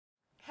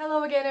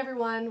again,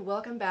 everyone.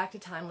 Welcome back to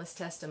Timeless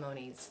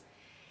Testimonies.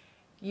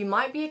 You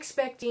might be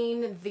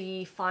expecting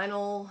the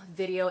final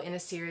video in a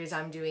series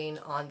I'm doing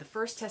on the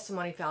first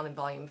testimony found in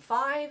Volume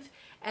 5,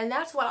 and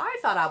that's what I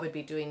thought I would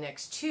be doing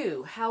next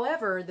too.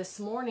 However, this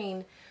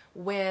morning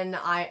when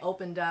I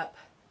opened up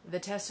the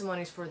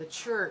testimonies for the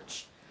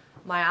church,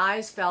 my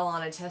eyes fell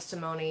on a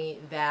testimony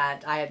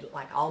that I had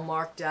all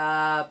marked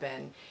up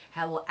and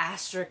had little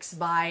asterisks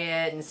by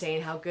it and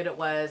saying how good it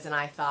was, and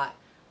I thought,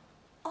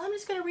 oh, I'm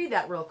just going to read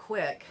that real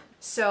quick.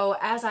 So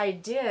as I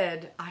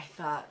did, I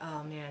thought,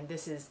 oh man,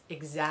 this is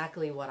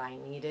exactly what I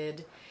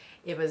needed.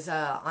 It was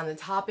on the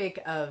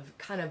topic of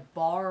kind of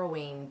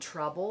borrowing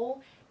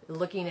trouble,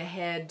 looking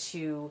ahead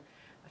to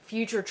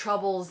future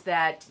troubles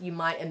that you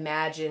might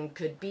imagine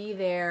could be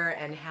there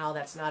and how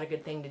that's not a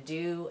good thing to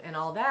do and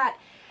all that.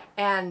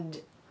 And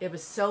it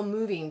was so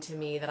moving to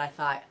me that I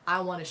thought,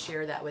 I want to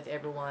share that with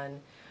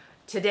everyone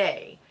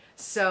today.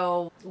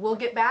 So we'll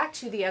get back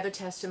to the other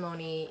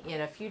testimony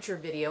in a future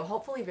video,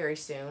 hopefully very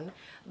soon.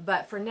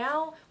 But for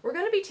now, we're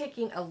going to be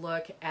taking a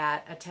look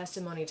at a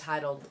testimony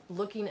titled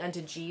Looking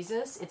Unto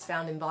Jesus. It's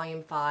found in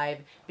Volume 5,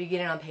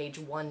 beginning on page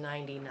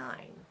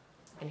 199.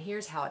 And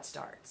here's how it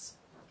starts.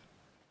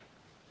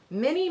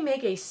 Many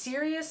make a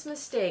serious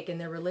mistake in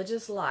their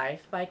religious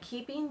life by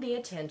keeping the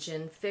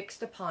attention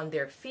fixed upon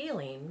their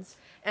feelings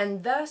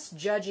and thus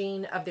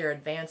judging of their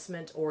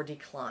advancement or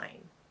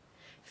decline.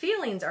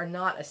 Feelings are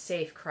not a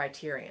safe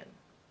criterion.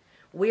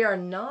 We are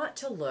not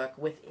to look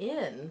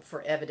within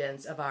for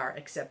evidence of our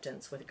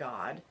acceptance with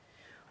God.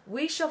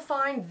 We shall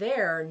find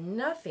there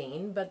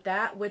nothing but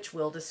that which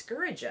will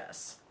discourage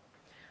us.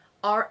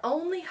 Our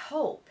only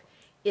hope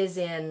is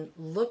in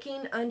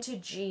looking unto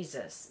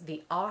Jesus,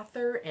 the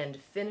author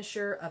and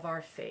finisher of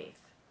our faith.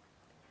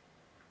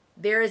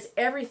 There is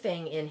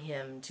everything in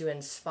him to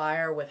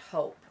inspire with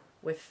hope,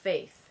 with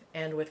faith,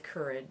 and with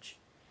courage.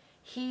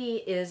 He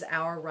is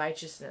our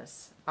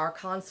righteousness, our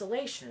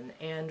consolation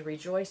and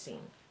rejoicing.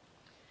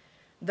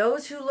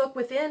 Those who look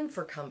within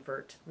for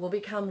comfort will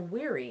become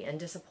weary and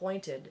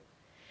disappointed.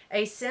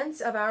 A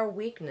sense of our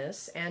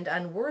weakness and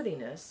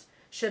unworthiness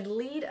should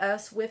lead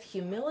us with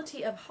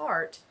humility of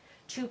heart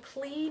to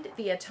plead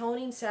the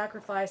atoning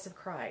sacrifice of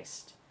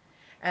Christ.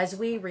 As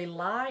we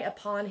rely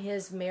upon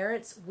his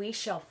merits, we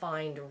shall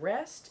find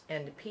rest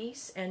and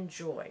peace and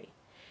joy.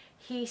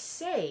 He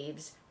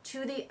saves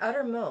to the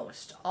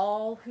uttermost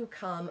all who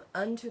come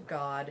unto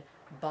God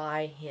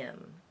by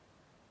him.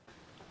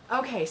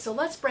 Okay, so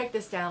let's break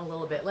this down a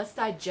little bit. Let's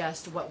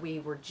digest what we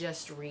were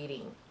just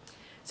reading.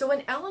 So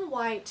when Ellen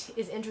White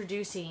is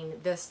introducing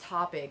this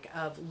topic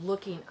of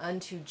looking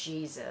unto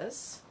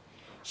Jesus,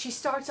 she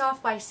starts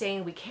off by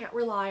saying we can't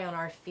rely on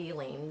our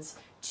feelings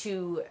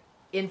to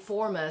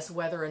inform us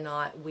whether or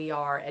not we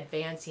are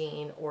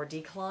advancing or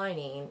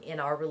declining in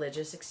our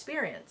religious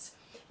experience,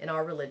 in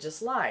our religious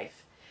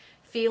life.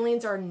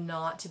 Feelings are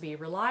not to be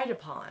relied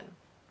upon.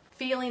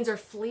 Feelings are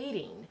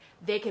fleeting.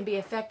 They can be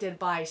affected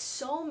by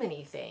so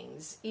many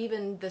things.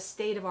 Even the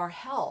state of our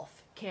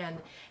health can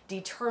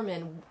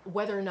determine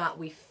whether or not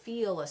we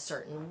feel a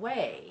certain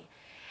way.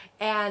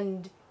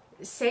 And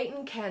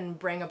Satan can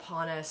bring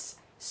upon us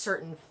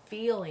certain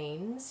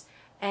feelings,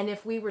 and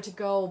if we were to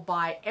go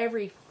by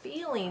every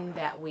feeling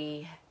that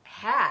we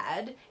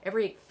had,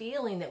 every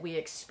feeling that we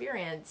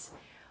experience,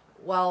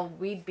 well,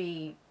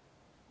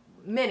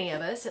 many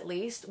of us at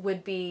least,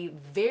 would be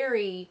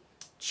very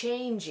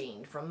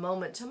changing from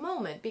moment to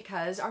moment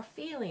because our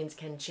feelings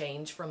can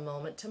change from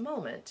moment to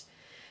moment.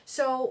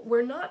 So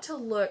we're not to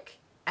look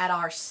at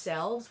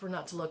ourselves, we're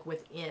not to look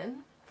within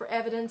for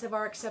evidence of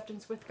our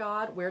acceptance with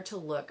God, we're to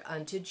look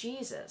unto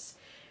Jesus.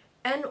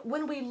 And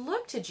when we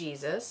look to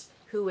Jesus,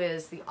 who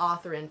is the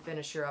author and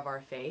finisher of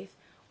our faith,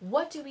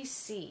 what do we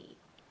see?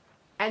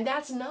 And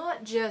that's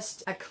not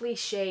just a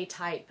cliche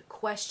type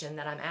question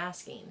that I'm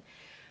asking.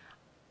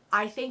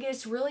 I think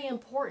it's really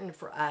important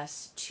for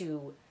us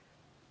to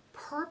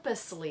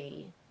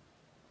purposely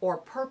or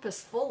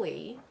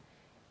purposefully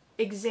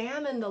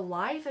examine the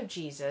life of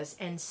Jesus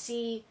and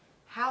see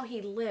how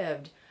he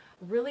lived,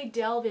 really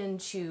delve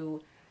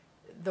into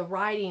the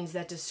writings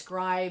that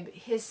describe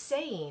his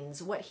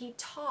sayings, what he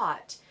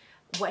taught,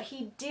 what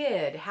he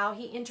did, how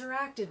he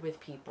interacted with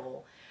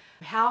people,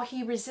 how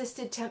he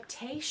resisted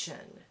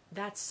temptation.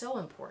 That's so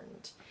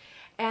important.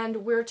 And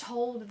we're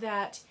told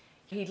that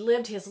he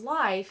lived his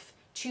life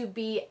to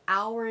be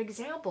our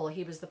example.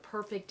 He was the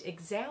perfect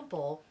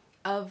example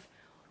of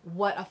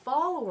what a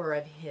follower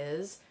of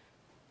his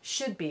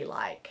should be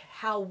like,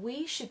 how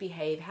we should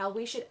behave, how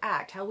we should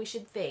act, how we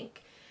should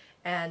think,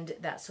 and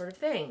that sort of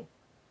thing.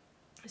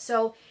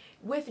 So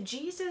with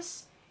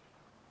Jesus,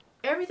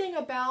 everything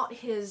about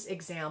his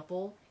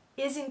example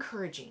is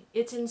encouraging,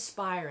 it's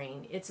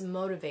inspiring, it's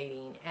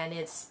motivating, and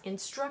it's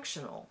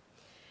instructional.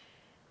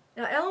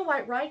 Now, Ellen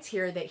White writes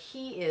here that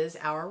he is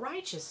our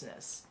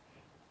righteousness.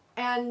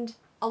 And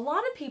a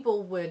lot of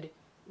people would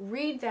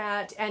read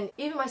that, and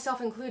even myself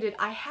included,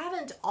 I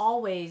haven't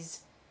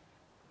always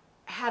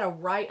had a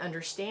right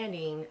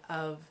understanding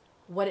of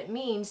what it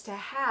means to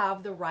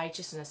have the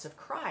righteousness of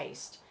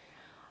Christ.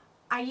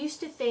 I used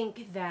to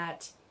think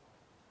that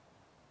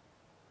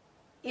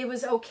it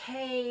was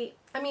okay.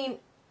 I mean,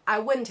 I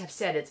wouldn't have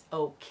said it's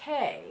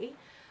okay,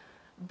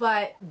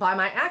 but by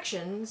my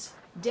actions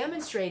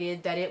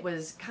demonstrated that it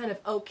was kind of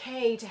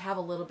okay to have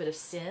a little bit of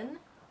sin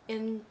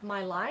in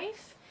my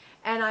life.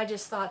 And I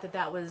just thought that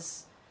that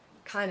was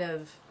kind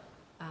of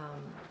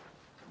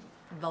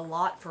the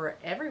lot for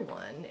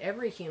everyone.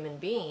 Every human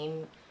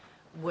being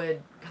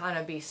would kind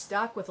of be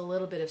stuck with a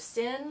little bit of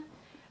sin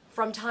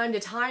from time to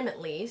time,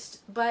 at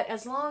least. But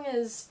as long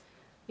as,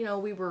 you know,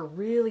 we were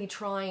really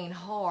trying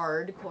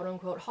hard, quote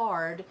unquote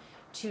hard,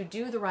 to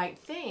do the right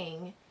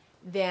thing,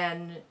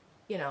 then,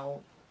 you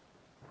know,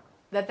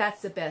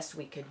 that's the best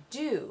we could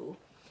do.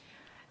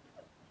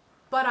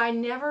 But I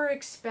never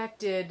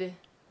expected,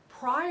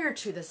 prior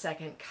to the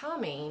second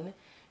coming,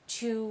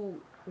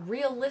 to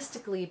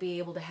realistically be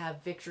able to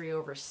have victory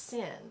over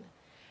sin.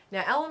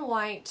 Now, Ellen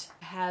White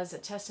has a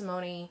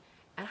testimony,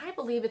 and I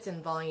believe it's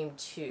in volume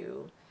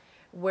 2,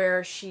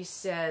 where she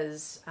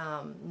says,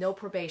 no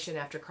probation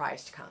after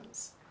Christ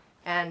comes.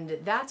 And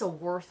that's a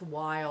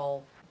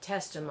worthwhile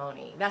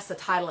testimony. That's the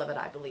title of it,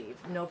 I believe.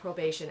 No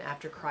probation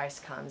after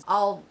Christ comes.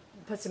 I'll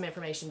put some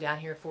information down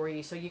here for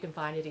you so you can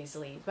find it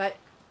easily. But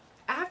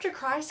after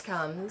Christ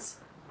comes,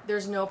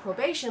 there's no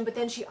probation, but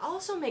then she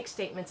also makes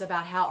statements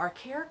about how our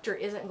character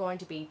isn't going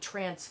to be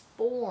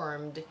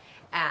transformed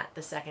at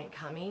the second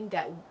coming,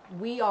 that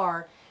we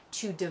are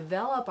to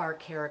develop our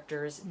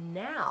characters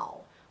now,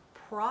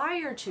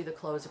 prior to the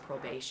close of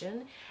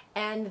probation,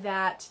 and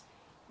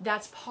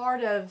that's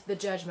part of the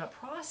judgment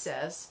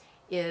process,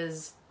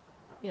 is,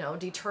 you know,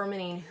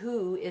 determining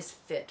who is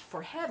fit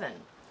for heaven.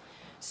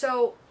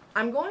 So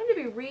I'm going to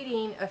be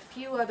reading a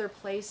few other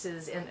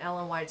places in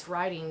Ellen White's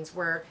writings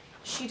where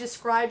she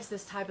describes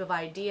this type of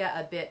idea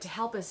a bit to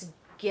help us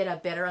get a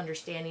better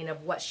understanding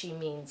of what she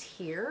means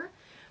here,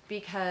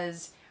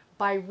 because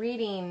by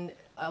reading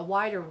a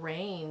wider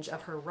range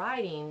of her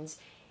writings,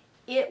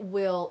 it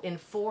will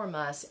inform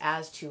us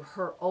as to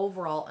her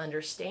overall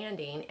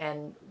understanding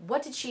and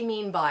what did she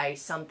mean by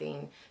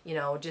something, you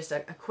know, just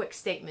a quick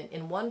statement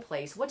in one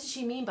place. What did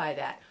she mean by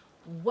that?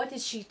 What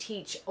did she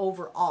teach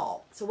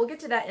overall? So we'll get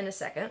to that in a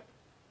second.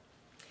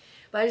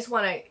 But I just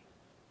want to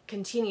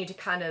continue to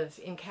kind of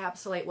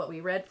encapsulate what we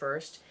read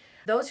first.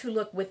 Those who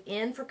look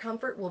within for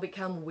comfort will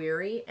become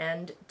weary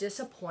and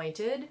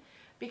disappointed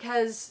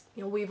because,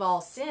 you know, we've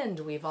all sinned,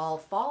 we've all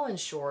fallen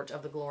short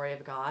of the glory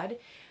of God.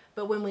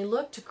 But when we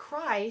look to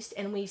Christ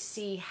and we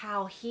see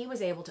how he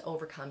was able to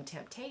overcome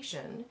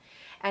temptation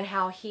and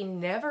how he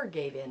never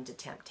gave in to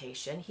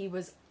temptation, he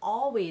was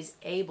always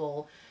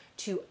able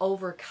to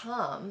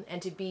overcome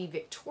and to be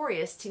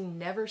victorious, to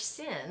never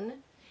sin,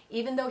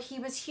 even though he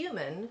was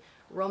human.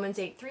 Romans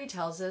 8:3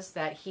 tells us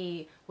that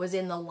he was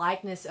in the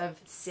likeness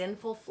of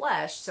sinful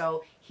flesh,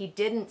 so he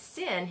didn't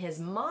sin. His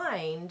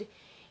mind,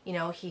 you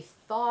know, he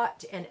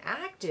thought and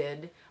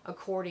acted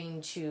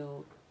according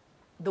to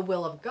the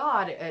will of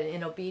God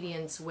in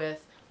obedience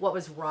with what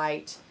was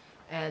right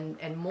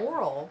and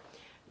moral,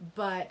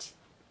 but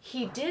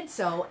he did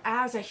so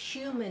as a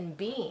human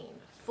being,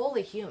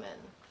 fully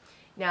human.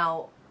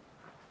 Now,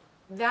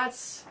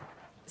 that's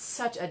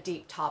such a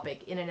deep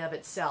topic in and of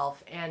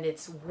itself, and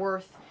it's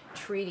worth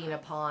treating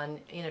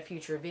upon in a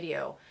future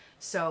video.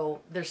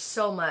 So there's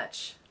so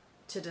much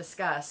to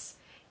discuss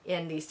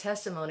in these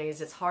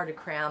testimonies, it's hard to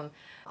cram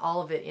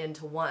all of it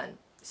into one.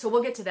 So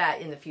we'll get to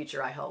that in the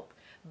future, I hope.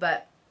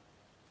 But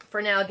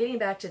for now, getting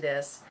back to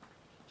this,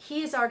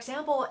 he is our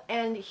example,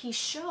 and he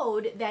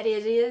showed that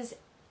it is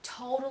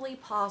totally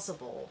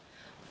possible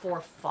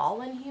for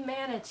fallen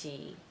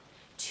humanity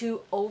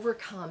to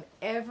overcome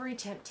every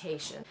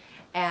temptation.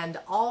 And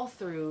all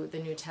through the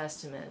New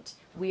Testament,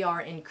 we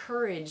are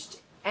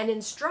encouraged and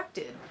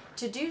instructed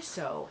to do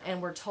so.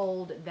 And we're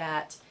told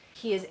that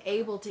he is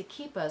able to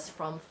keep us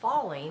from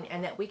falling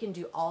and that we can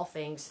do all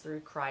things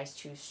through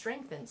Christ who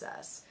strengthens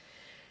us.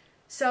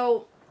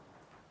 So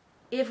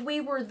if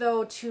we were,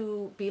 though,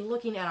 to be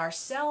looking at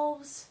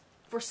ourselves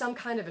for some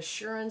kind of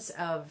assurance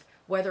of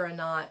whether or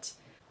not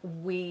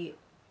we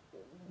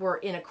were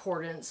in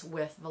accordance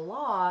with the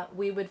law,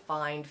 we would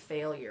find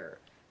failure,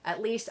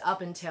 at least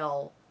up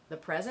until the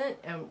present,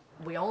 and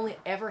we only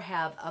ever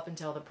have up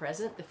until the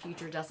present. The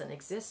future doesn't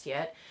exist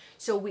yet.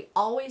 So we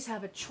always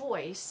have a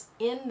choice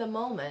in the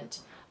moment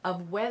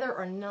of whether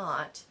or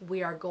not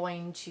we are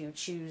going to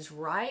choose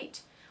right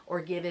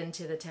or give in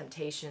to the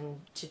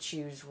temptation to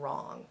choose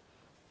wrong.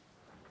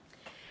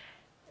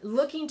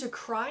 Looking to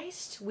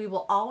Christ, we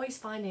will always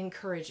find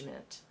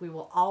encouragement. We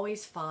will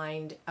always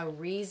find a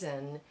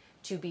reason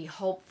to be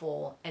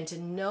hopeful and to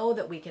know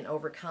that we can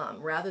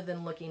overcome, rather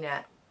than looking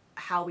at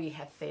how we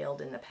have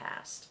failed in the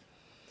past.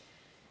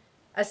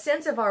 A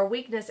sense of our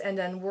weakness and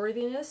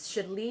unworthiness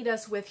should lead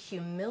us with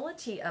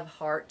humility of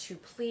heart to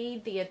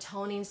plead the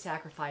atoning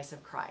sacrifice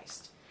of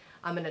Christ.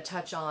 I'm going to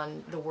touch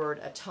on the word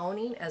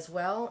atoning as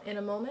well in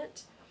a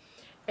moment.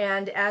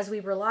 And as we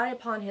rely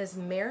upon his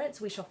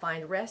merits, we shall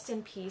find rest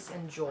and peace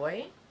and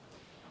joy.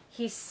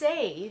 He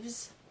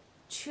saves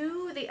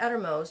to the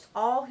uttermost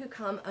all who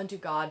come unto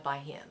God by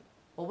him.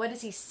 Well, what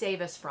does he save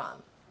us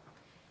from?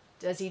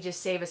 Does he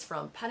just save us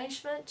from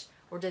punishment,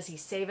 or does he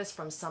save us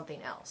from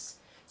something else?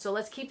 So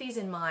let's keep these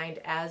in mind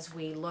as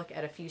we look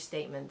at a few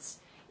statements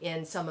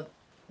in some of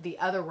the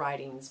other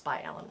writings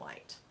by Ellen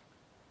White.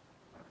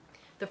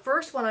 The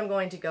first one I'm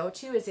going to go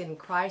to is in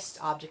Christ's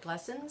Object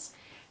Lessons,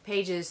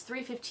 pages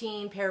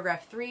 315,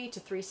 paragraph 3 to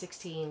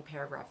 316,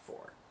 paragraph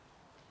 4.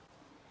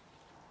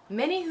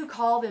 Many who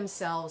call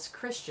themselves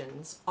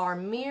Christians are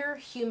mere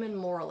human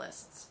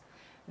moralists.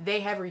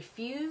 They have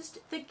refused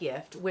the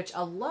gift which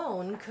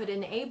alone could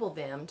enable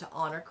them to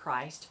honor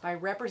Christ by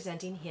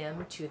representing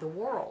him to the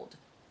world.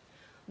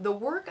 The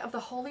work of the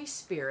Holy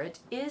Spirit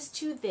is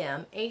to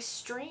them a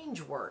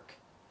strange work.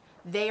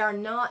 They are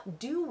not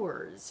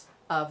doers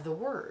of the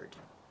word.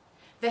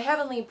 The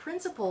heavenly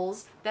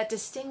principles that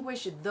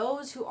distinguish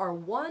those who are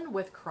one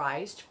with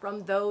Christ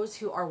from those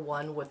who are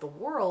one with the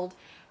world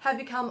have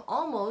become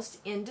almost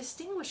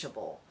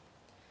indistinguishable.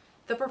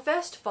 The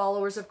professed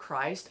followers of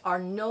Christ are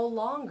no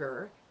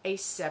longer a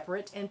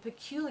separate and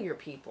peculiar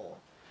people.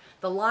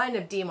 The line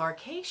of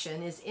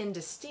demarcation is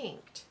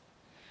indistinct.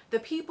 The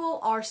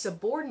people are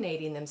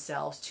subordinating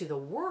themselves to the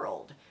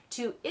world,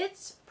 to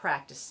its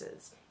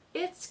practices,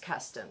 its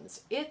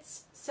customs,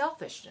 its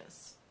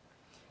selfishness.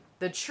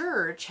 The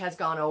church has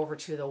gone over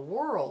to the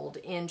world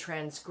in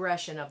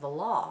transgression of the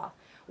law,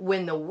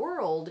 when the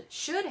world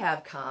should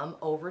have come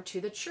over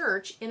to the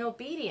church in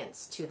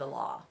obedience to the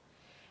law.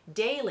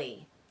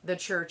 Daily, the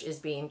church is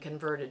being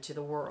converted to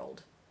the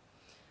world.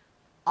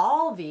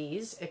 All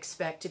these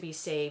expect to be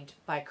saved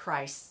by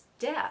Christ's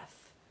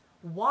death,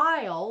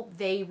 while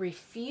they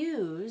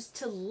refuse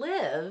to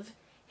live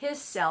his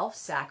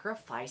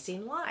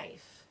self-sacrificing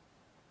life.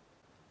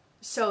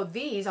 So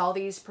all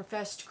these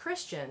professed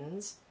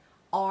Christians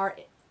are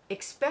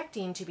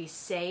expecting to be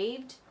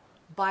saved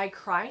by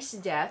Christ's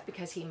death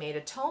because he made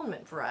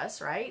atonement for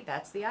us, right?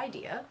 That's the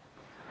idea.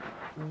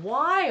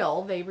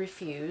 While they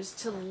refuse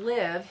to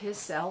live his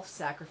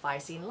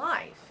self-sacrificing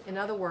life. In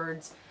other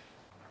words,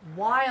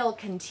 while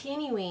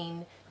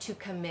continuing to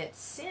commit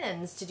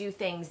sins, to do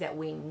things that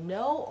we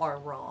know are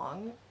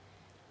wrong,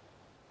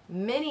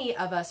 many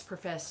of us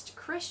professed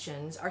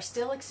Christians are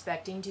still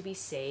expecting to be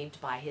saved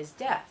by his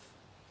death.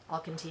 I'll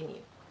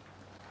continue.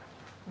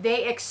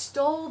 They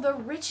extol the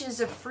riches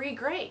of free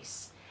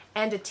grace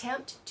and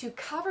attempt to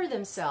cover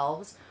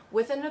themselves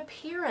with an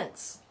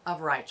appearance of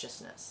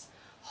righteousness,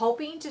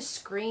 hoping to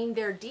screen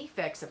their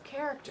defects of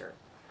character,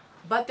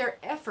 but their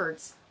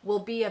efforts will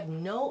be of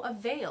no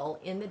avail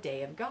in the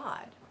day of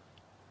God.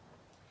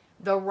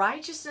 The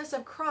righteousness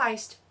of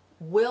Christ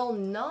will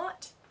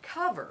not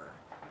cover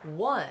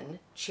one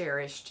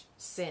cherished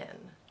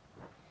sin.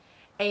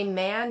 A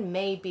man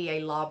may be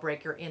a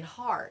lawbreaker in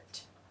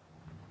heart,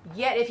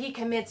 yet if he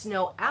commits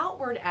no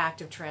outward act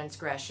of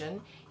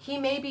transgression, he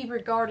may be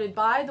regarded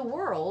by the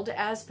world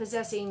as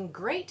possessing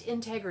great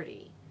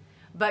integrity.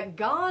 But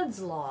God's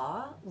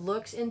law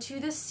looks into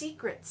the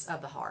secrets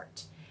of the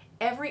heart.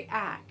 Every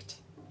act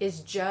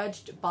is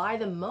judged by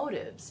the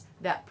motives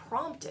that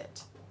prompt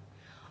it.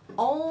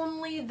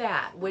 Only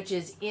that which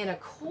is in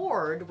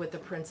accord with the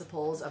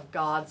principles of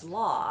God's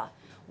law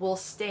will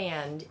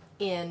stand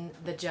in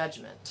the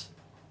judgment.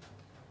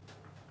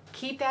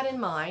 Keep that in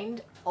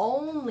mind.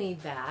 Only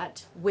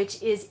that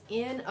which is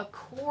in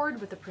accord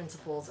with the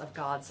principles of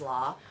God's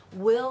law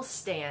will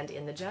stand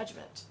in the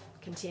judgment.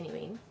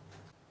 Continuing.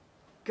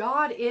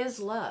 God is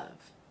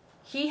love.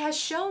 He has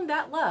shown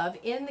that love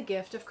in the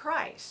gift of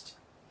Christ,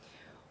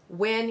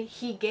 when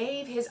he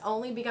gave his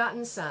only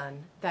begotten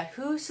Son, that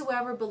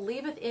whosoever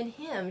believeth in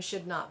him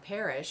should not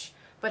perish,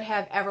 but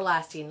have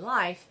everlasting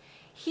life.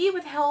 He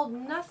withheld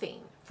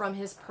nothing from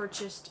his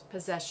purchased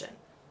possession.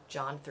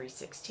 John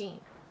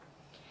 3:16.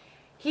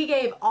 He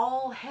gave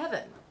all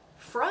heaven,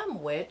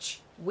 from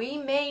which we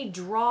may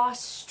draw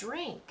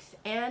strength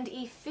and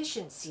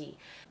efficiency,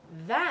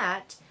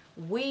 that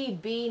we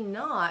be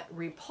not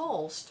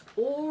repulsed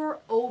or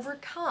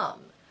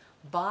overcome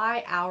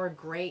by our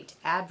great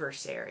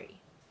adversary.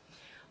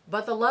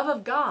 But the love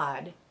of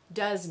God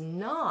does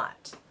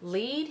not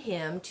lead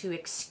him to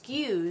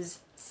excuse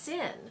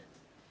sin.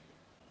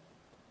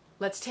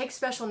 Let's take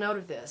special note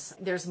of this.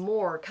 There's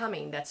more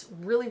coming that's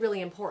really,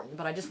 really important,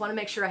 but I just want to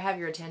make sure I have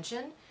your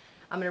attention.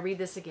 I'm going to read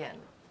this again.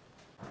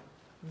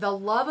 The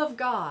love of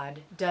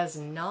God does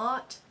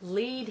not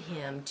lead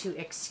him to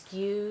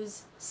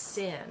excuse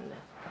sin.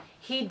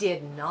 He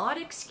did not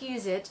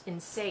excuse it in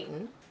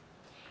Satan.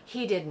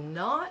 He did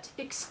not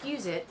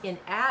excuse it in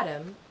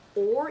Adam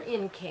or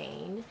in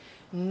Cain,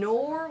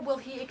 nor will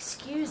he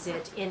excuse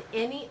it in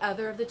any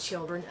other of the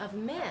children of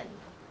men.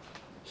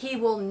 He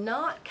will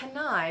not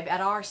connive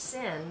at our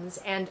sins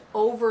and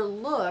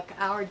overlook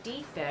our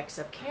defects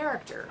of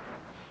character.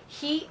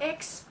 He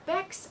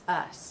expects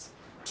us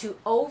to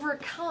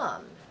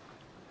overcome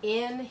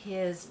in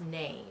his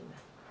name.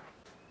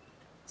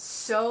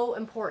 So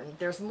important.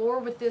 There's more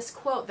with this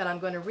quote that I'm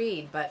going to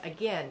read, but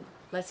again,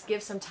 let's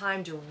give some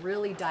time to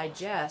really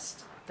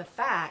digest the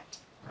fact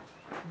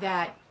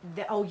that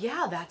oh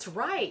yeah, that's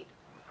right.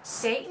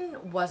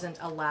 Satan wasn't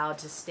allowed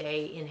to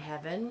stay in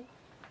heaven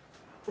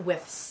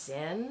with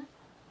sin.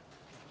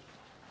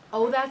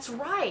 Oh, that's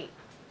right.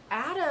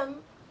 Adam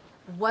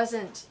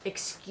wasn't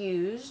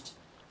excused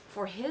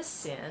for his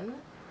sin.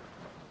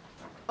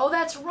 Oh,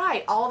 that's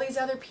right. All these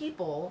other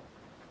people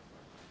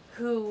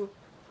who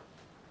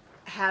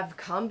have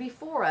come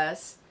before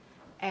us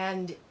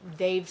and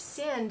they've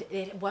sinned,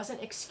 it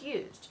wasn't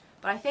excused.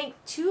 But I think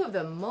two of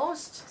the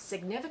most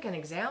significant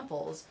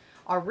examples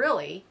are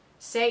really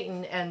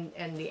Satan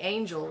and the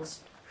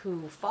angels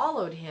who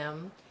followed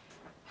him,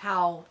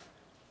 how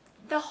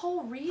the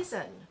whole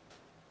reason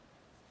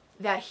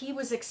that he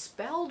was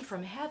expelled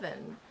from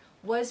heaven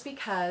was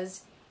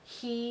because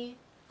he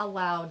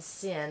allowed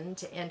sin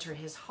to enter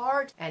his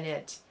heart, and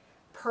it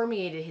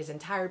permeated his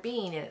entire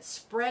being, and it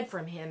spread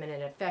from him, and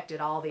it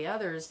affected all the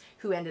others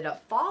who ended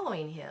up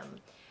following him,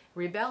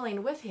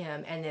 rebelling with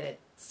him, and then it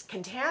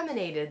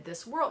contaminated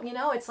this world. You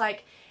know, it's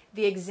like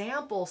the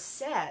example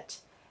set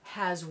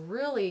has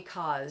really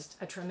caused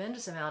a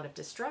tremendous amount of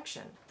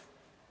destruction.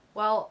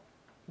 Well,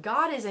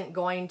 God isn't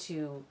going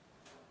to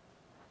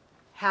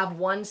have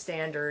one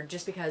standard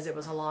just because it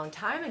was a long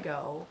time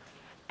ago,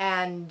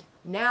 and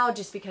now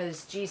just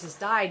because Jesus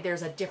died,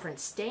 there's a different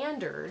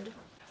standard.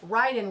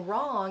 Right and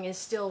wrong is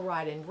still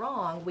right and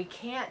wrong. We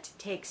can't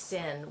take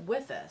sin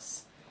with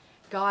us.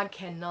 God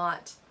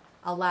cannot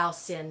allow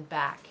sin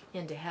back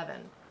into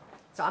heaven.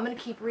 So I'm going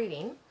to keep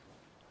reading.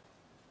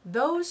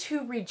 Those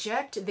who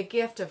reject the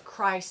gift of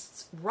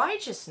Christ's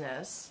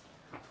righteousness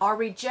are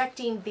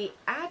rejecting the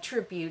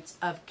attributes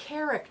of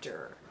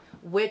character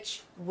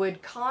which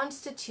would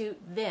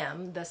constitute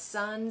them the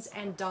sons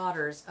and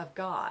daughters of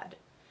God.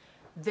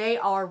 They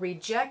are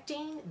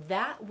rejecting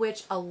that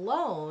which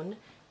alone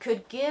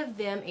could give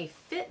them a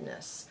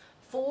fitness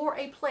for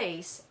a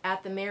place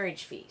at the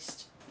marriage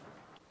feast.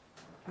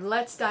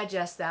 Let's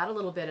digest that a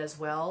little bit as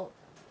well.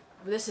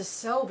 This is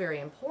so very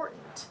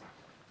important.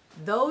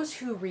 Those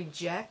who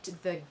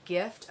reject the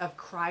gift of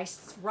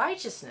Christ's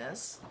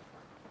righteousness,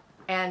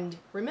 and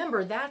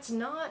remember, that's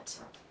not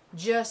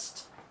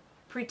just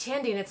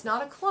pretending, it's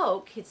not a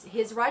cloak.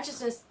 His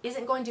righteousness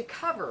isn't going to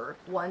cover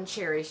one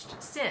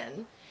cherished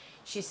sin.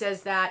 She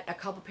says that a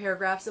couple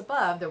paragraphs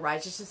above, the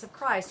righteousness of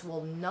Christ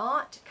will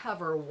not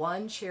cover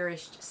one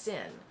cherished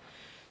sin.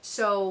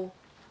 So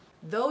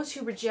those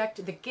who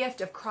reject the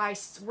gift of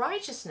Christ's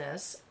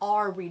righteousness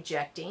are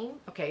rejecting,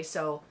 okay,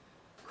 so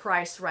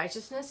Christ's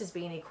righteousness is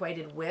being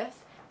equated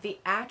with the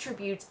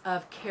attributes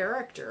of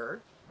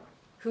character.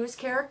 Whose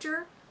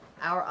character?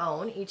 Our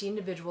own, each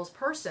individual's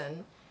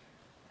person,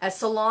 as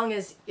so long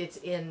as it's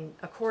in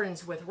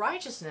accordance with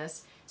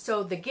righteousness.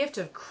 So the gift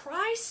of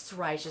Christ's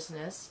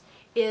righteousness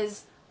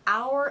is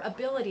our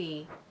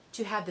ability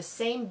to have the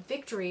same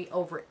victory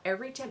over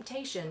every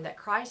temptation that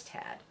Christ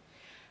had.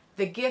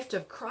 The gift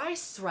of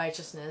Christ's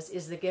righteousness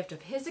is the gift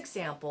of his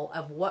example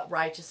of what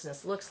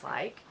righteousness looks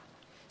like,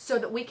 so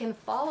that we can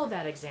follow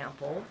that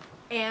example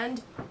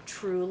and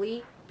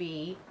truly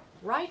be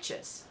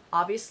righteous.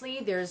 Obviously,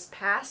 there's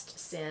past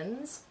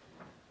sins,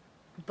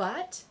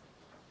 but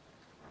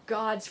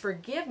God's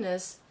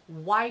forgiveness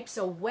wipes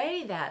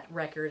away that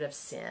record of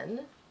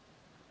sin,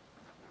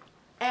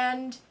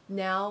 and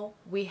now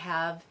we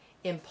have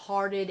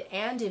imparted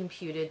and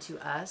imputed to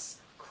us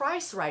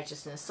Christ's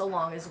righteousness, so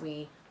long as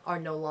we are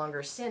no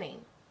longer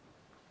sinning.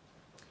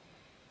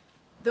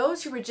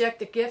 Those who reject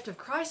the gift of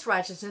Christ's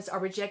righteousness are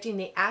rejecting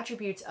the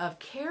attributes of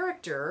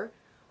character,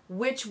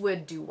 which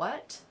would do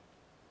what?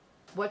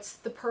 What's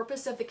the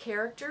purpose of the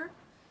character?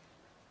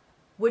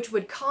 Which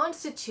would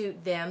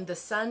constitute them the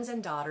sons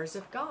and daughters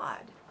of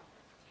God.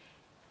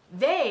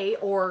 They,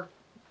 or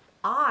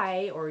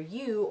I, or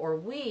you, or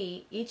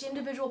we, each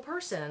individual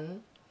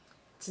person,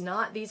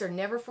 these are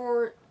never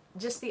for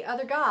just the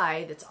other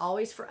guy, that's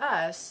always for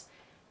us.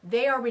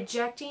 They are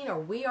rejecting, or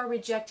we are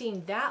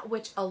rejecting, that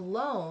which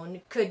alone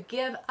could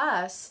give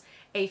us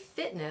a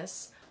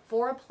fitness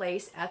for a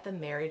place at the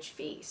marriage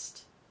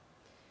feast.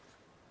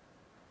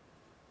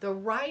 The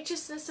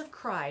righteousness of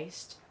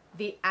Christ,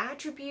 the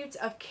attributes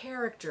of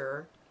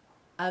character,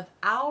 of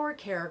our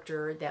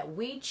character that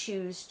we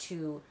choose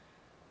to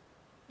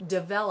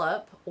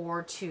develop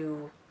or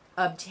to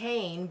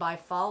obtain by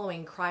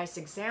following Christ's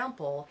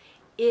example,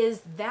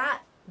 is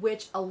that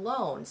which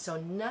alone, so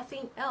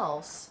nothing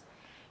else,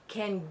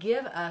 can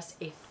give us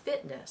a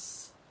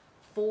fitness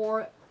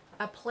for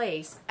a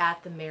place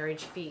at the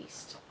marriage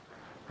feast.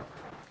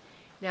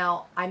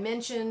 Now, I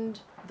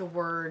mentioned the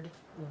word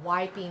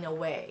wiping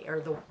away,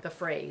 or the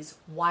phrase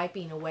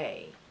wiping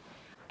away.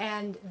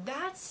 And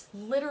that's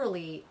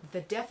literally the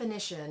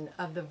definition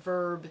of the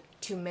verb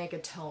to make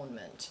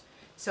atonement.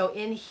 So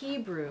in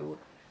Hebrew,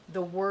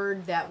 the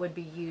word that would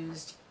be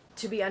used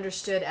to be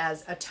understood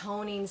as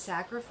atoning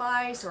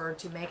sacrifice or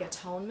to make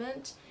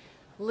atonement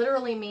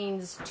literally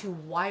means to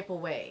wipe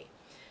away.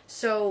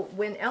 So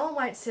when Ellen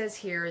White says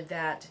here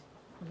that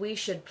we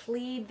should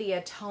plead the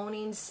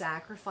atoning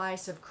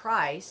sacrifice of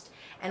Christ,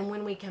 and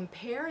when we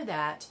compare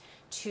that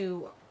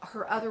to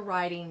her other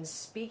writings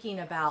speaking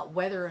about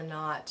whether or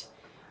not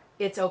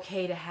it's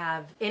okay to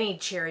have any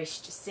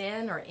cherished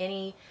sin or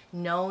any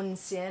known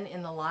sin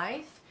in the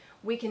life,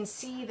 we can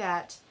see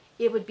that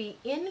it would be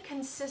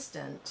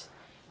inconsistent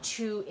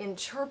to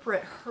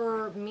interpret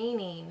her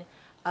meaning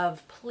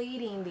of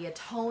pleading the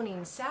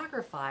atoning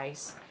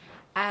sacrifice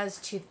as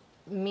to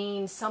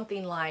mean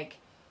something like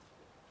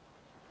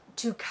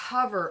to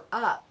cover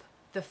up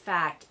the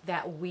fact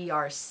that we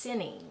are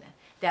sinning,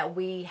 that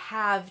we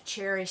have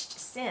cherished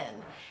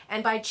sin.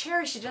 And by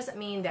cherish, it doesn't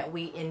mean that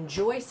we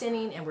enjoy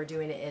sinning and we're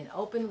doing it in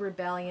open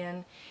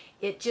rebellion.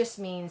 It just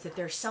means that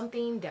there's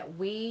something that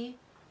we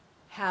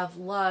have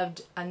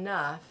loved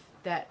enough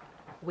that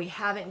we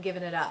haven't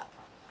given it up.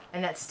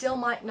 And that still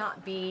might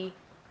not be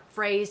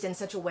phrased in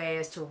such a way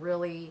as to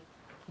really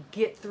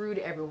get through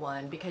to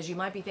everyone, because you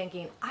might be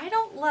thinking, I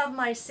don't love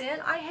my sin,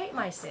 I hate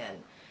my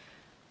sin.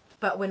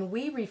 But when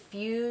we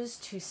refuse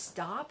to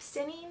stop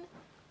sinning,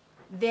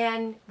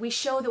 then we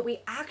show that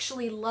we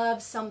actually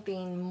love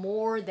something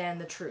more than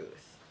the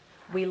truth.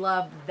 We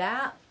love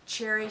that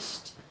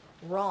cherished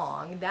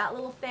wrong, that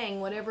little thing,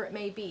 whatever it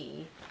may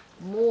be,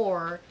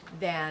 more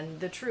than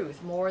the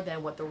truth, more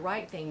than what the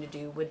right thing to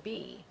do would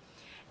be.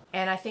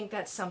 And I think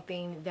that's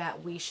something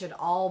that we should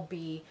all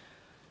be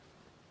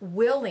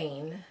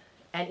willing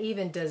and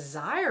even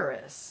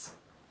desirous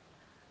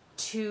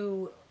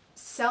to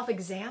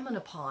self-examine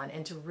upon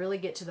and to really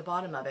get to the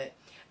bottom of it.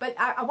 But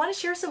I want to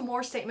share some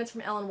more statements from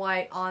Ellen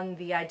White on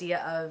the idea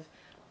of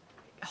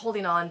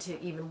holding on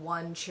to even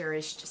one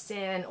cherished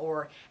sin,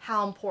 or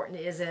how important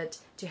is it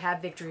to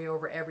have victory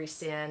over every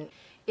sin.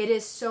 It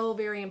is so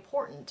very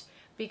important,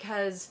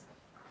 because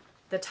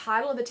the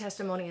title of the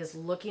testimony is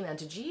Looking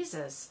Unto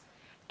Jesus.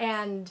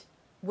 And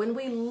when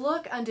we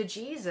look unto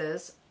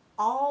Jesus,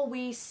 all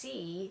we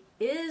see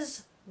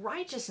is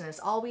righteousness.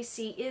 All we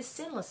see is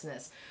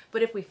sinlessness.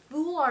 But if we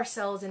fool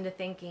ourselves into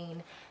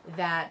thinking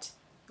that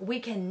we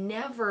can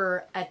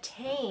never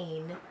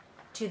attain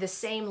to the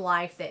same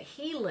life that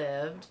he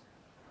lived,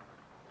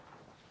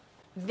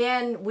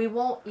 then we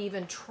won't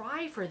even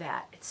try for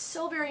that. It's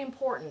so very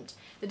important.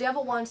 The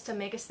devil wants to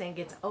make us think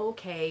it's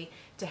okay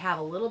to have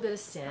a little bit of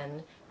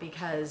sin,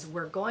 because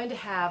we're going to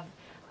have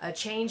a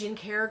change in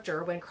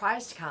character when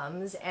Christ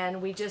comes,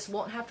 and we just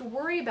won't have to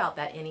worry about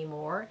that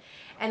anymore.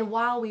 And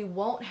while we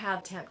won't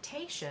have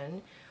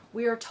temptation,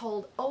 we are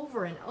told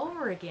over and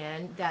over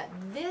again that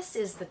this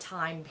is the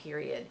time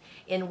period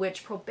in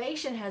which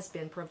probation has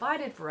been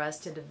provided for us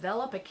to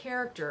develop a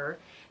character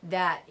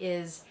that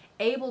is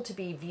able to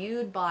be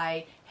viewed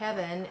by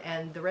heaven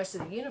and the rest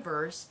of the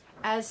universe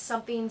as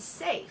something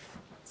safe.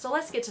 So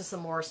let's get to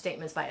some more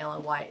statements by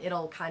Ellen White.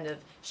 It'll kind of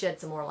shed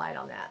some more light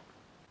on that.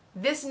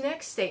 This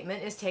next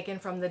statement is taken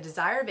from The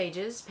Desire of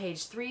Ages,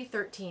 page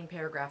 313,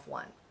 paragraph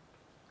 1.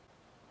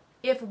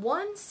 If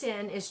one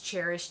sin is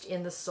cherished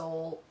in the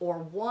soul, or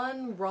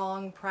one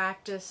wrong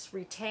practice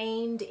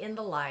retained in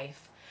the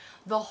life,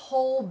 the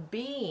whole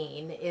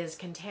being is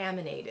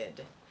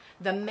contaminated.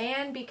 The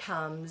man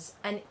becomes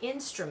an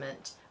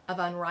instrument of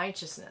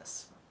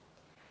unrighteousness.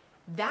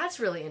 That's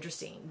really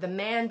interesting. The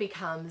man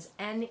becomes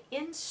an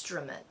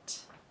instrument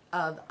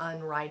of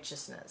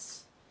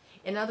unrighteousness.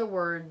 In other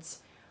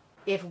words,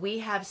 if we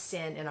have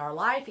sin in our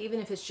life, even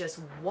if it's just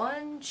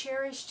one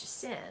cherished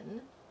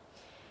sin,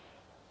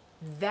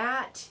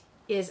 that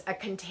is a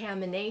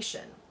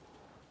contamination.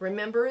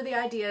 Remember the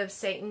idea of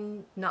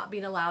Satan not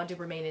being allowed to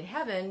remain in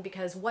heaven,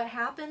 because what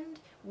happened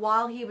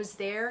while he was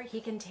there?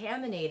 He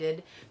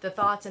contaminated the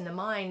thoughts and the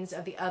minds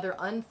of the other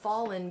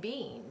unfallen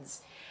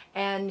beings.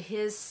 And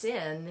his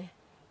sin,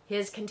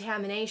 his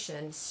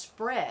contamination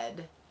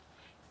spread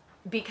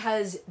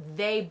because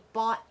they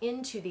bought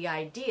into the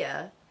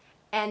idea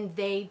and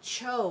they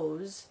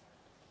chose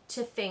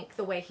to think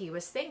the way he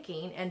was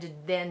thinking and to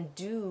then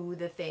do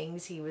the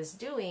things he was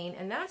doing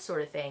and that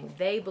sort of thing.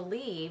 They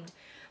believed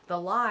the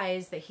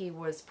lies that he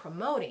was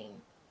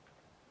promoting.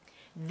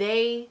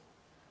 They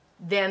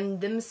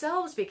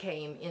themselves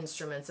became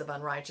instruments of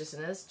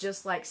unrighteousness,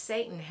 just like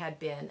Satan had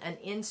been an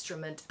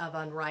instrument of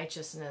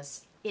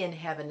unrighteousness in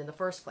heaven in the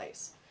first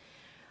place.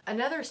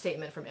 Another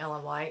statement from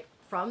Ellen White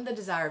from The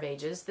Desire of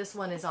Ages, this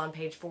one is on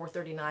page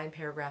 439,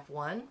 paragraph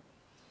 1.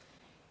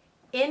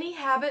 Any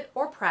habit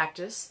or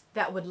practice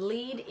that would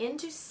lead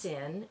into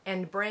sin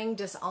and bring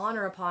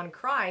dishonor upon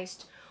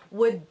Christ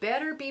would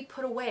better be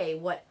put away,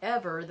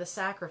 whatever the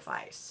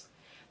sacrifice.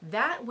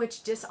 That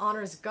which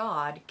dishonors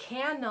God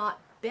cannot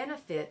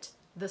benefit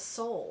the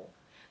soul.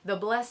 The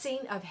blessing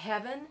of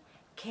heaven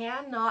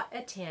cannot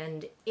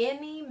attend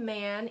any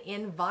man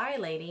in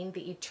violating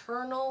the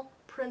eternal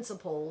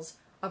principles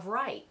of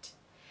right.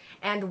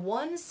 And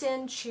one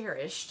sin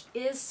cherished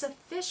is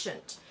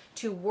sufficient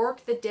to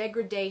work the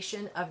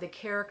degradation of the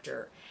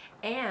character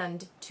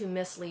and to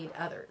mislead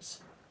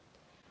others.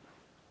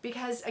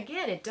 Because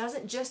again, it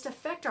doesn't just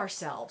affect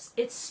ourselves,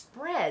 it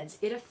spreads,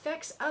 it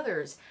affects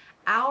others.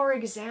 Our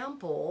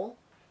example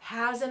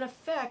has an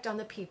effect on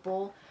the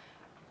people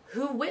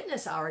who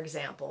witness our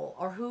example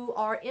or who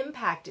are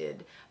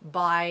impacted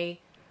by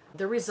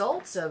the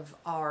results of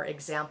our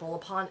example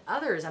upon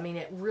others. I mean,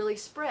 it really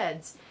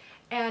spreads.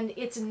 And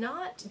it's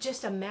not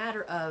just a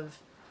matter of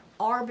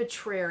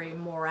arbitrary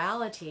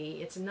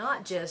morality. It's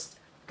not just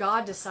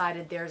God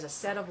decided there's a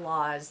set of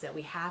laws that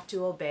we have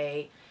to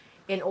obey.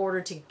 in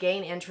order to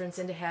gain entrance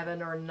into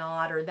heaven or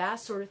not, or that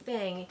sort of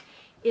thing.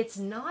 It's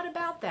not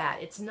about that.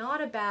 It's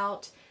not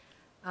about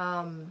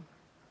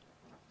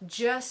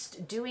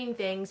just doing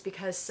things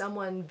because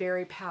someone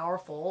very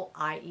powerful,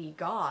 i.e.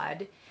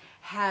 God,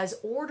 has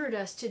ordered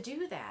us to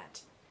do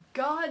that.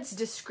 God's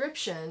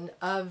description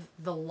of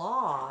the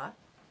law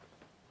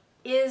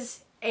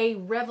is a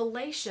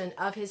revelation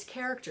of his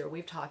character.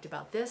 We've talked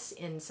about this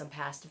in some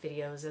past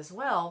videos as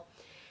well.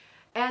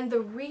 And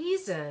the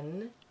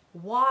reason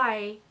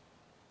why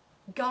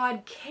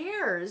God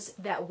cares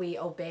that we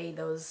obey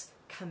those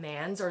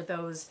commands or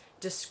those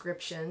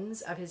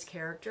descriptions of his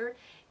character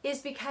is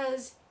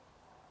because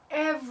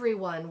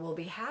everyone will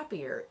be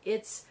happier.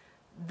 It's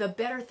the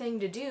better thing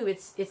to do.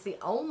 It's the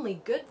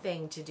only good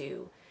thing to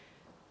do.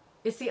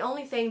 It's the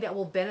only thing that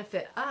will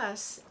benefit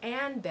us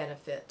and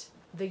benefit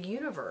the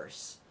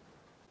universe.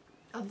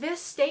 Now,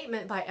 this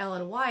statement by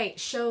Ellen White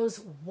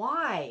shows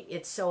why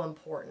it's so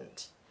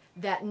important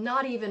that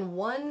not even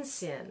one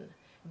sin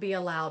be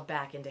allowed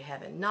back into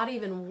heaven. Not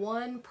even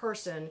one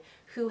person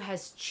who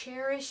has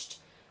cherished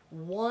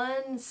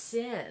one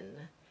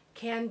sin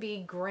can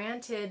be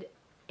granted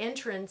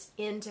entrance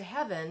into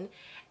heaven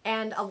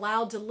and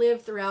allowed to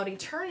live throughout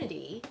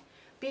eternity,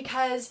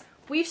 because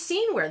we've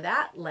seen where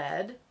that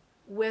led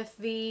with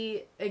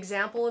the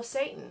example of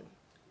Satan.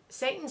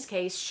 Satan's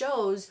case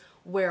shows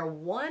where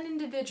one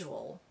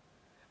individual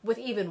with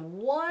even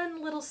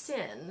one little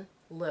sin,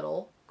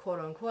 little, quote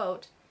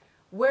unquote,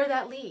 where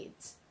that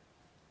leads.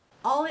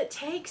 All it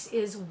takes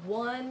is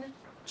one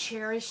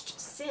cherished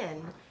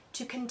sin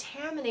to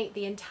contaminate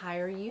the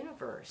entire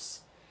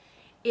universe.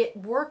 It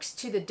works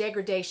to the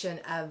degradation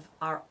of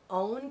our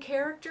own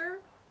character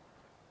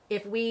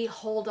if we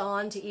hold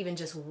on to even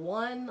just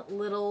one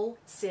little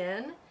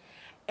sin,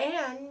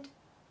 and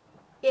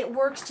it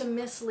works to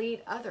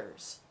mislead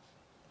others.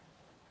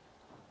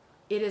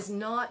 It is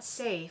not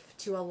safe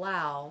to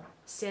allow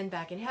sin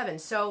back in heaven.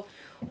 So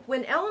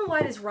when Ellen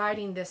White is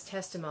writing this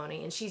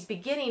testimony, and she's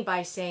beginning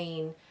by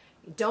saying,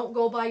 don't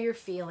go by your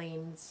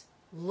feelings,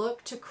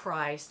 look to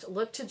Christ,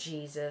 look to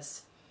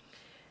Jesus,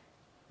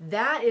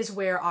 that is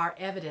where our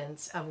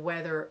evidence of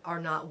whether or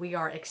not we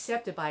are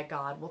accepted by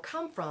God will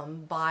come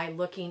from, by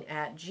looking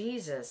at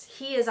Jesus.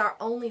 He is our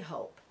only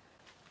hope.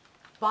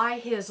 By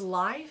his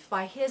life,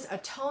 by his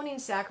atoning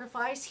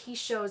sacrifice, he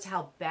shows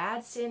how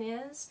bad sin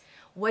is,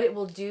 what it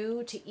will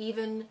do to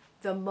even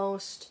the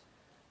most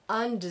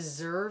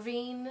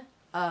undeserving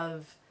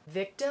of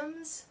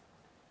victims.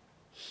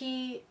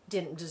 He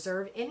didn't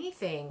deserve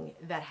anything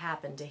that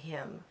happened to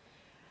him.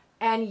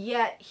 And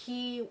yet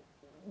he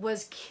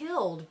was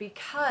killed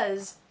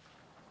because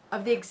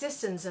of the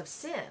existence of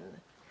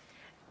sin.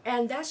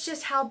 And that's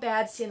just how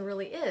bad sin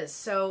really is.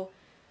 So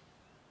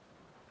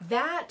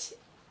that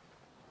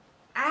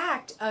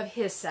act of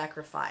his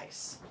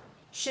sacrifice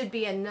should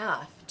be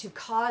enough to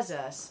cause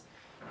us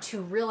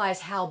to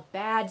realize how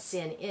bad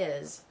sin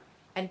is,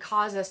 and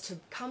cause us to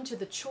come to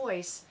the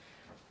choice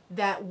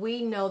that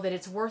we know that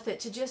it's worth it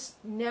to just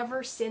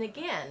never sin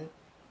again.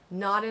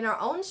 Not in our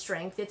own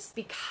strength. It's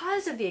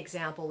because of the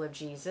example of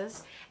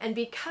Jesus, and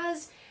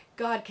because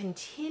God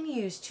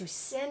continues to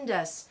send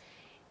us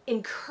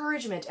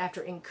encouragement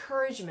after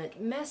encouragement,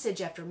 message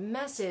after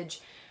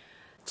message,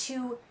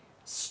 to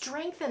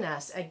strengthen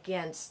us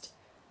against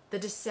the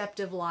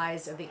deceptive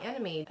lies of the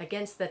enemy,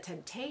 against the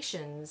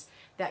temptations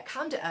that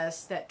come to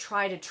us that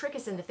try to trick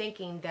us into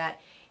thinking that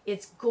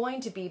it's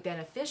going to be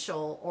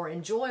beneficial or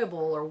enjoyable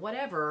or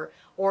whatever,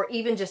 or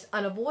even just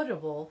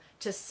unavoidable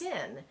to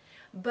sin.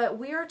 But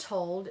we are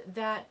told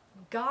that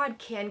God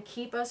can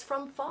keep us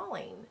from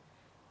falling.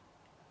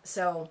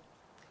 So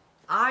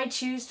I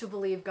choose to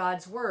believe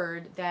God's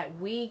word that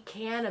we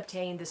can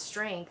obtain the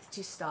strength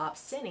to stop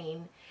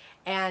sinning,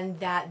 and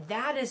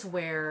that is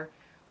where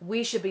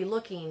we should be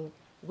looking.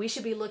 We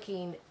should be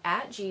looking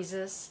at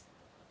Jesus,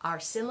 our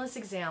sinless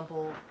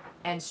example,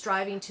 and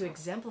striving to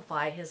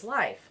exemplify his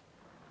life.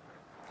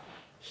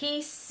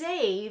 He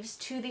saves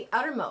to the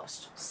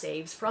uttermost.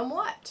 Saves from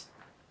what?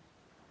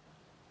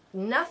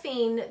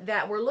 Nothing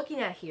that we're looking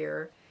at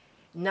here,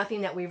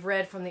 nothing that we've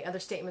read from the other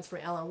statements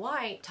from Ellen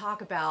White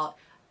talk about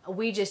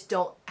we just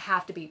don't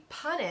have to be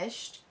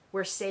punished.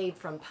 We're saved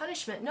from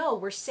punishment. No,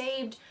 we're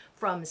saved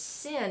from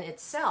sin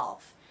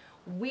itself.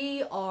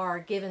 We are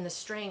given the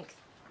strength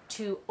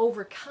to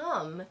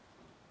overcome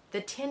the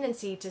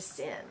tendency to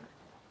sin.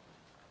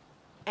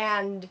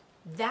 And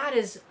that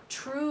is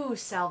true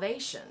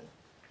salvation.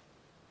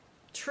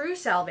 True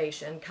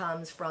salvation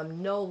comes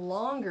from no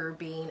longer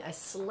being a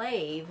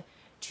slave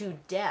to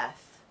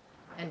death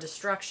and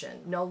destruction,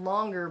 no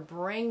longer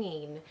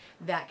bringing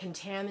that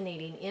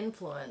contaminating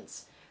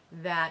influence,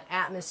 that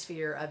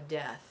atmosphere of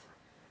death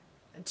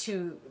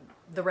to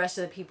the rest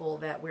of the people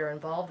that we're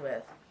involved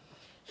with.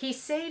 He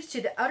saves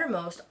to the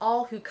uttermost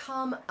all who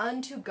come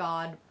unto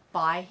God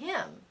by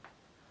him,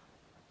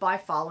 by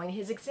following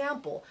his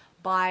example,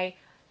 by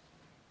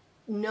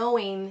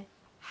knowing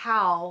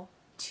how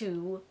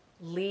to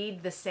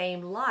lead the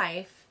same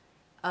life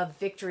of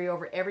victory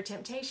over every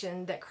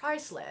temptation that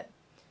Christ led.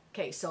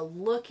 Okay, so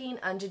looking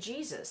unto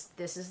Jesus,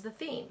 this is the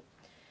theme.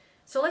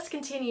 So let's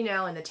continue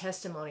now in the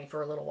testimony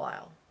for a little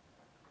while.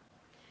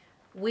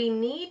 We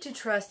need to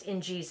trust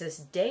in Jesus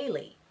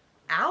daily,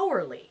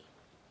 hourly.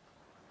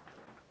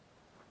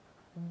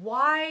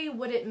 Why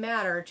would it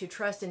matter to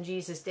trust in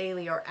Jesus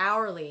daily or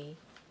hourly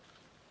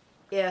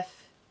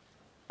if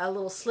a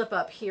little slip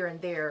up here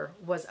and there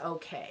was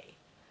okay?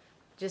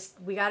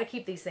 We got to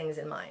keep these things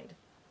in mind.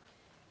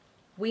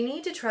 We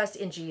need to trust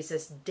in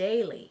Jesus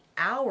daily,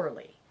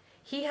 hourly.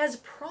 He has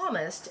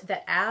promised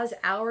that as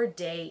our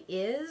day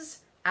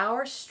is,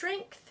 our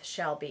strength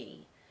shall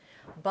be.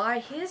 By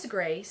His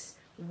grace,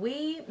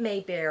 we may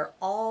bear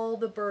all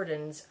the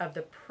burdens of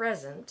the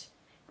present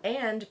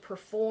and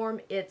perform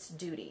its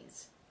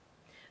duties.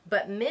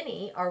 But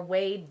many are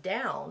weighed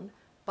down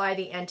by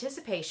the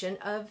anticipation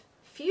of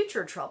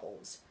future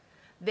troubles.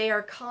 They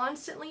are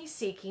constantly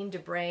seeking to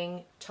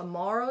bring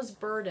tomorrow's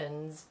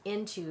burdens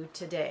into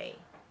today.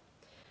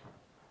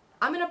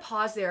 I'm going to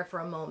pause there for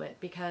a moment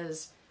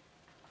because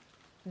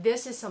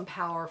this is some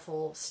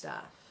powerful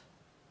stuff.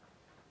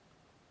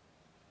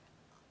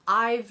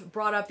 I've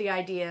brought up the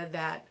idea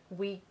that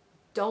we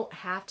don't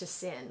have to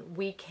sin.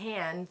 We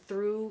can,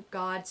 through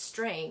God's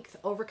strength,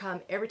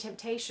 overcome every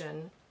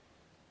temptation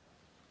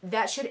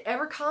that should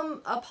ever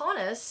come upon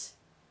us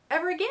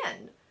ever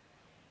again.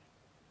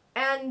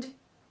 And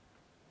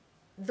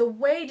the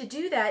way to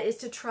do that is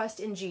to trust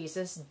in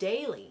Jesus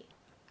daily,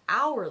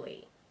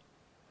 hourly.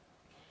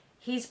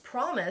 He's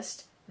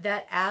promised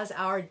that as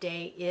our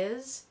day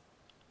is,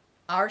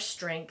 our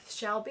strength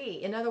shall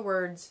be. In other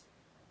words,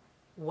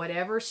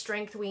 whatever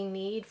strength we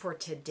need for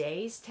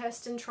today's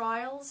tests and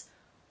trials,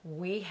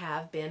 we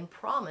have been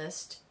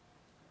promised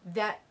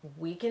that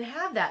we can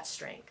have that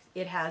strength.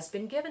 It has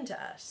been given to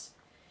us.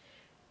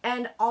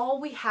 And all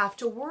we have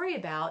to worry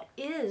about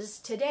is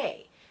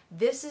today.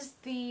 This is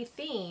the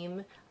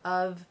theme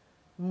of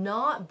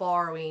not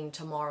borrowing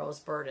tomorrow's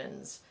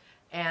burdens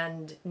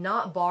and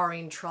not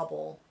borrowing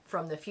trouble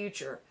from the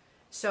future.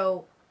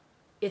 So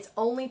it's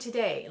only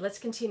today. Let's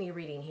continue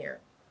reading here.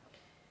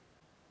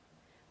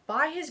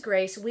 By His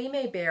grace, we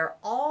may bear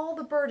all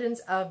the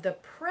burdens of the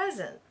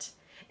present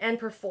and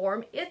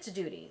perform its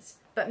duties.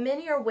 But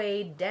many are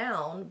weighed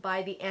down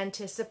by the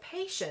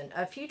anticipation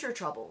of future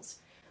troubles.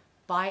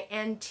 By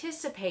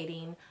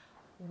anticipating,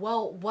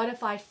 well, what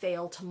if I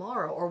fail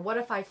tomorrow? Or what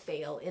if I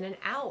fail in an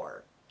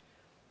hour?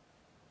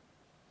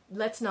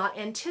 Let's not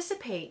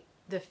anticipate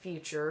the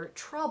future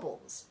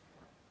troubles.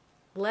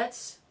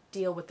 Let's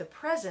deal with the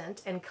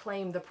present and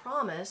claim the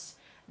promise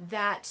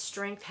that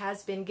strength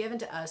has been given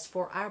to us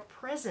for our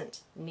present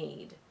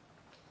need.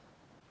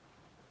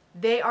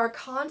 They are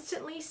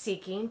constantly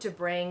seeking to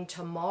bring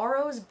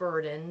tomorrow's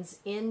burdens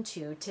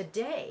into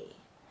today.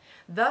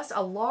 Thus,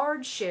 a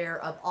large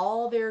share of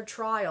all their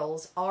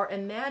trials are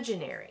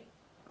imaginary.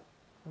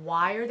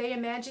 Why are they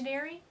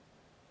imaginary?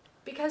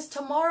 Because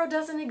tomorrow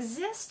doesn't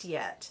exist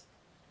yet.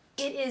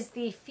 It is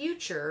the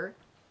future.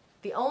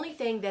 The only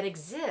thing that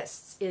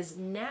exists is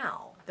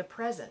now, the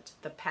present.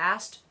 The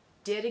past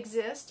did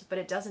exist, but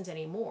it doesn't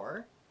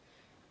anymore.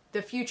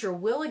 The future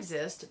will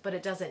exist, but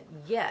it doesn't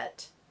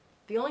yet.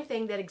 The only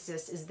thing that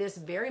exists is this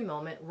very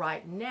moment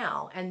right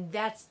now, and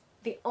that's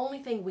the only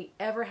thing we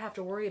ever have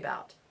to worry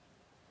about.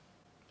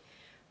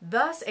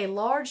 Thus, a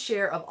large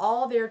share of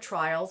all their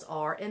trials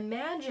are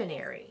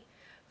imaginary.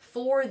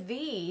 For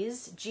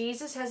these,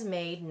 Jesus has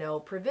made no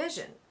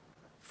provision.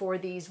 For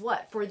these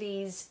what? For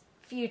these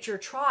future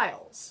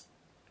trials,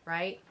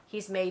 right?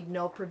 He's made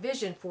no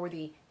provision for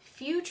the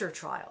future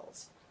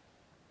trials.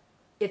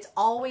 It's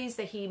always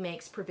that He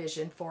makes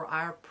provision for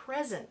our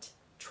present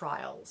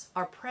trials,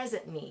 our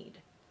present need.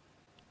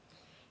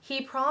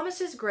 He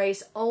promises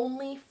grace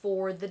only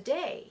for the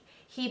day.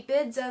 He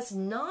bids us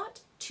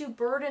not to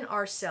burden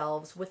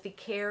ourselves with the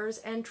cares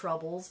and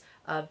troubles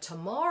of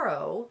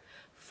tomorrow,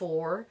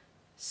 for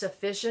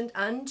sufficient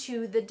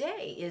unto the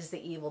day is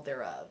the evil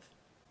thereof.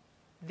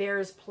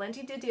 There's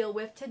plenty to deal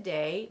with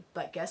today,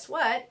 but guess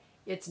what?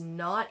 It's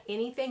not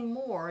anything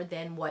more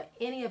than what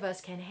any of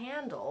us can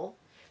handle.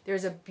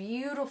 There's a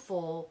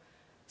beautiful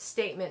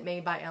statement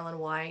made by Ellen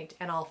White,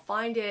 and I'll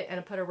find it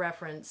and put a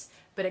reference,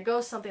 but it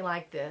goes something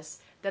like this,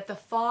 that the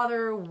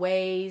Father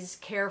weighs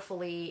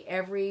carefully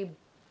every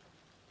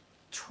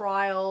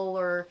trial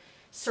or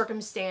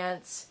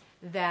circumstance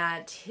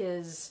that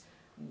His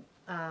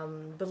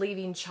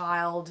believing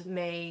child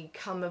may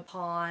come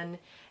upon,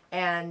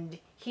 and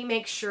He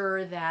makes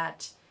sure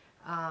that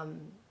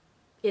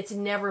it's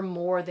never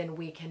more than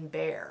we can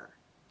bear.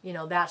 You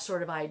know, that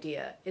sort of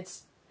idea.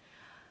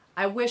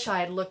 I wish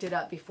I had looked it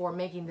up before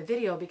making the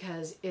video,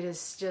 because it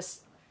is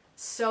just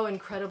so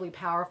incredibly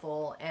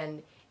powerful,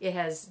 and it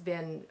has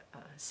been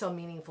so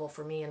meaningful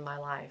for me in my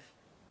life.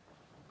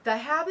 The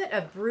habit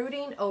of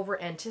brooding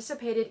over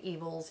anticipated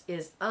evils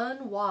is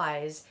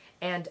unwise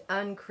and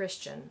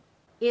unchristian.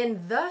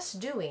 In thus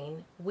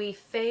doing, we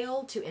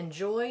fail to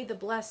enjoy the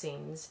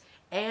blessings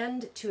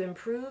and to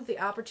improve the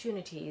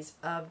opportunities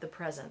of the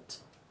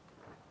present.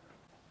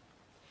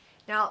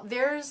 Now,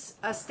 there's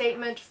a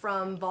statement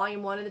from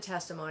Volume 1 of the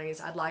Testimonies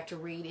I'd like to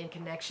read in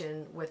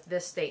connection with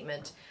this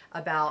statement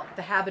about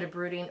the habit of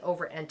brooding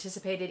over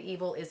anticipated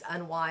evil is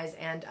unwise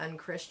and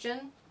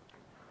unchristian.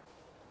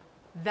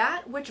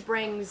 That which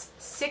brings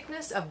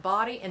sickness of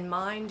body and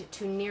mind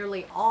to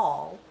nearly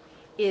all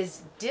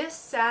is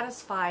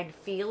dissatisfied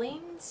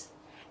feelings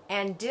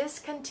and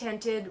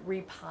discontented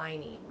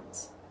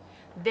repinings.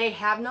 They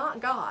have not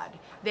God.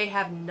 They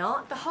have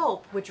not the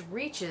hope which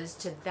reaches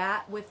to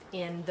that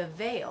within the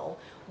veil,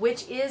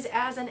 which is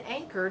as an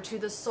anchor to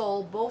the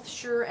soul, both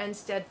sure and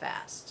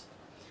steadfast.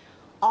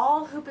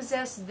 All who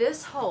possess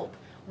this hope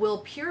will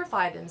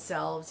purify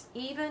themselves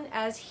even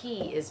as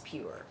He is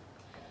pure.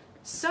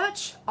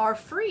 Such are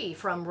free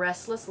from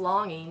restless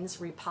longings,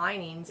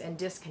 repinings, and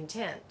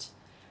discontent.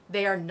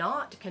 They are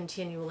not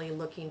continually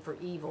looking for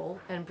evil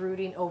and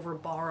brooding over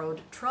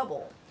borrowed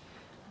trouble.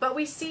 But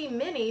we see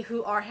many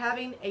who are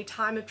having a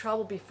time of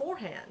trouble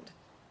beforehand.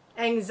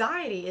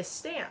 Anxiety is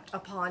stamped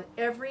upon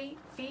every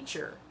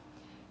feature.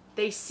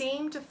 They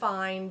seem to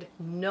find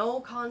no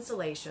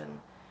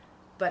consolation,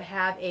 but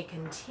have a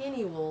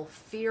continual,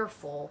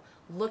 fearful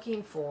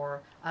looking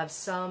for of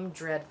some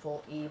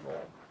dreadful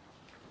evil.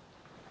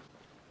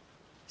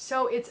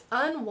 So it's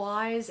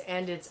unwise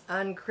and it's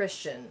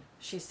unchristian.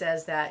 She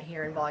says that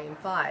here in Volume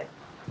 5.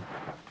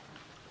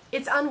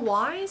 It's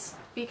unwise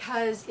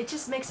because it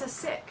just makes us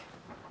sick.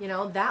 You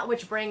know, that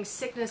which brings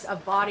sickness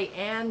of body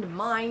and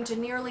mind to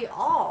nearly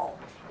all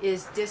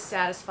is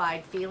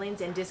dissatisfied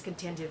feelings and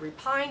discontented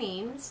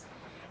repinings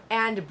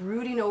and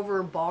brooding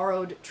over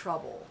borrowed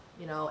trouble.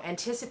 You know,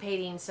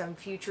 anticipating some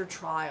future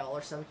trial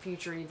or some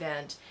future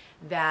event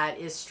that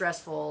is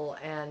stressful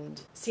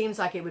and seems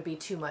like it would be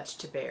too much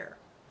to bear.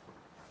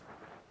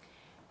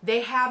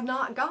 They have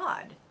not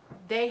God.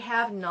 They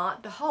have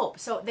not the hope.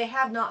 So they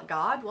have not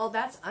God. Well,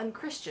 that's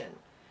unchristian,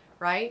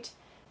 right?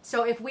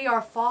 So if we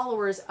are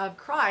followers of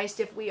Christ,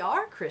 if we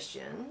are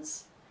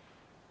Christians,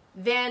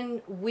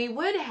 then we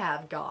would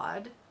have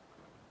God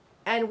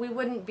and we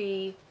wouldn't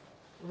be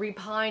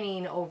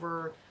repining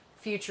over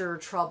future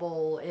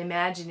trouble,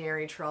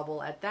 imaginary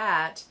trouble at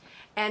that,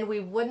 and we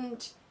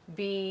wouldn't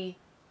be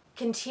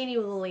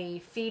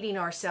continually feeding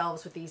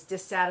ourselves with these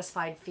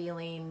dissatisfied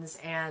feelings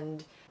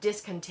and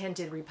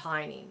discontented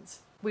repinings.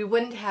 We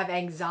wouldn't have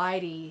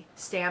anxiety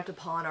stamped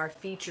upon our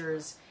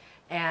features,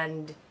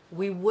 and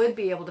we would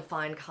be able to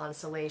find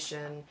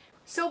consolation.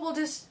 So we'll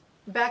just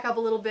back up a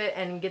little bit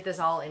and get this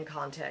all in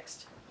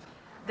context.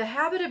 The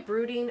habit of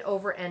brooding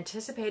over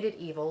anticipated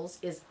evils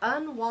is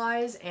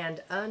unwise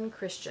and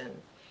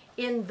unchristian.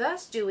 In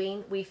thus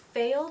doing, we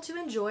fail to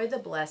enjoy the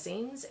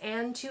blessings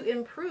and to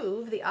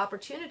improve the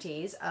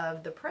opportunities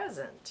of the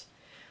present.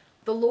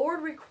 The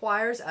Lord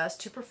requires us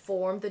to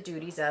perform the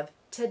duties of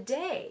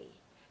today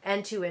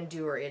and to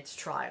endure its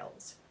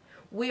trials.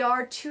 We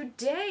are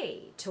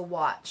today to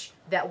watch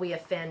that we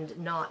offend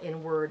not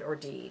in word or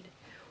deed.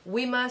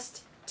 We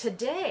must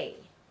today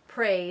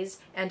praise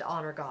and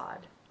honor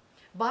God.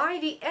 By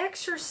the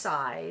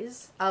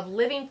exercise of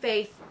living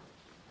faith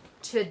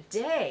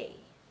today,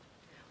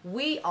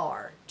 we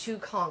are to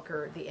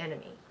conquer the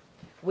enemy.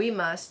 We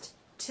must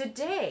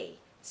today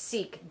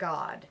seek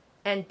God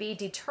and be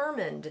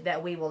determined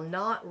that we will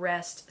not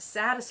rest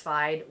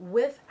satisfied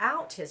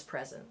without His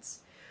presence.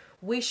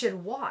 We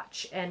should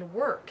watch and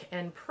work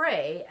and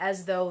pray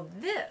as though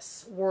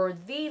this were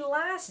the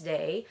last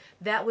day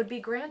that would be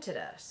granted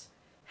us.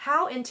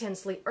 How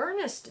intensely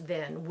earnest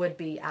then would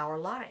be our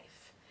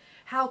life?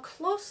 How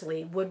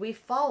closely would we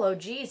follow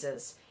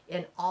Jesus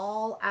in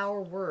all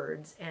our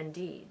words and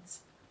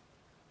deeds?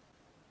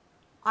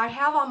 I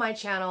have on my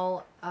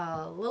channel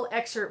a little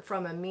excerpt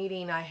from a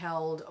meeting I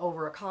held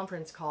over a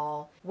conference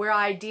call where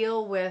I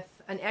deal with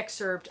an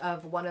excerpt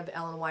of one of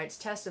Ellen White's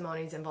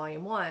testimonies in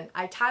Volume 1.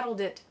 I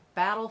titled it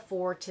Battle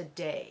for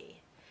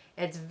Today.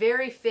 It's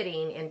very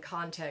fitting in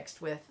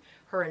context with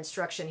her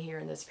instruction here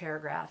in this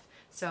paragraph.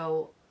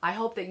 So I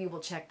hope that you will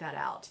check that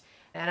out.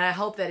 And I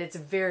hope that it's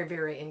very,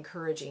 very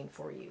encouraging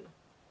for you.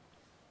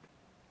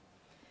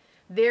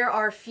 There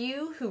are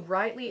few who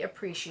rightly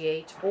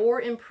appreciate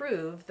or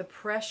improve the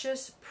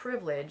precious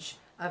privilege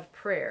of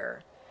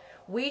prayer.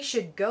 We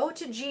should go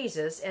to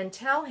Jesus and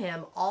tell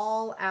Him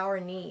all our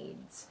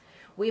needs.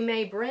 We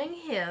may bring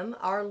Him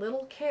our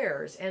little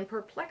cares and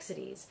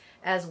perplexities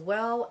as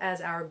well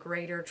as our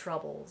greater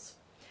troubles.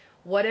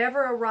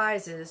 Whatever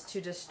arises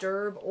to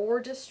disturb or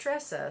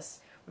distress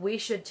us, we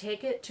should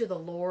take it to the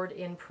Lord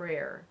in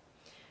prayer.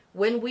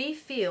 When we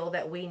feel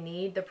that we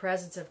need the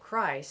presence of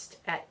Christ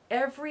at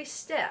every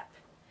step,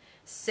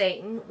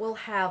 Satan will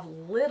have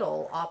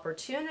little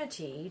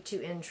opportunity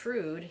to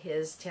intrude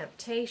his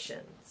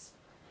temptations.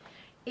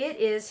 It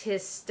is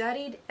his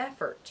studied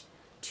effort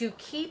to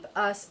keep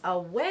us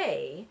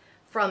away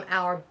from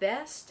our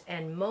best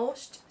and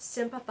most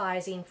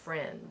sympathizing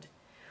friend.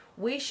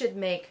 We should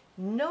make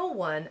no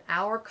one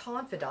our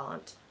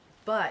confidant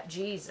but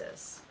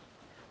Jesus.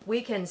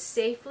 We can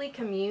safely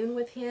commune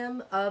with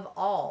Him of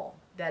all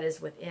that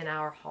is within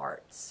our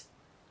hearts.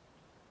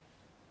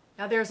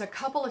 Now there's a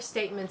couple of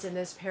statements in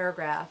this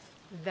paragraph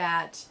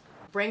that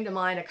bring to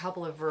mind a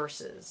couple of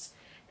verses.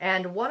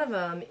 And one of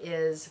them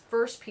is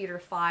 1 Peter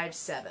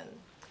 5:7.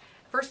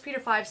 1 Peter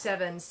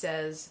 5:7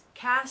 says,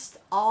 "Cast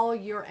all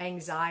your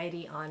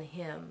anxiety on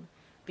him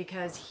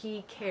because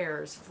he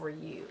cares for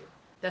you."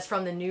 That's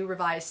from the New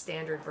Revised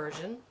Standard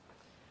Version.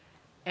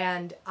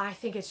 And I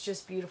think it's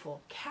just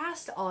beautiful.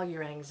 Cast all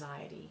your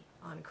anxiety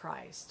on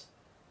Christ.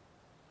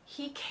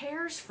 He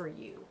cares for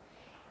you.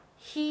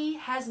 He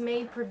has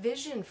made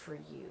provision for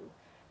you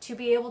to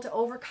be able to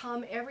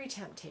overcome every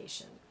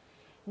temptation.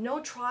 No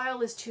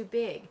trial is too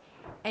big,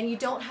 and you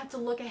don't have to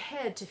look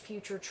ahead to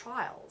future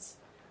trials.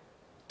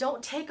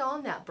 Don't take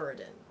on that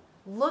burden.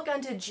 Look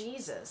unto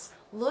Jesus.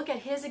 Look at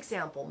his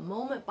example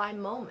moment by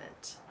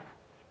moment,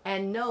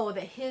 and know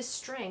that his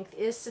strength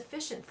is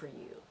sufficient for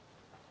you.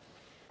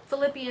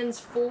 Philippians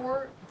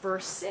 4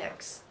 verse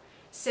 6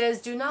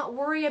 says, "Do not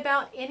worry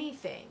about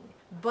anything,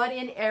 but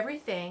in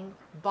everything,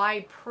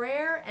 by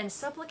prayer and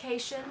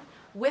supplication,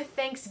 with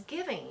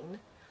thanksgiving,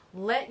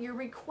 let your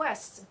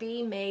requests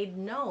be made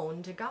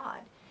known to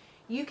God."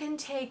 You can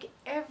take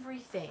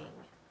everything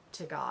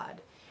to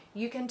God.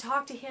 You can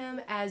talk to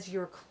him as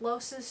your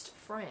closest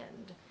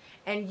friend,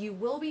 and you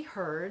will be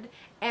heard.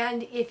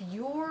 And if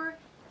your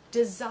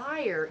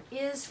desire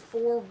is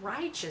for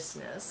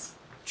righteousness,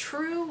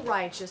 true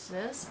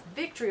righteousness,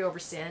 victory over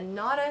sin,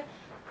 not a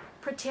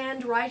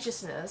pretend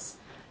righteousness,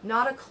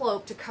 not a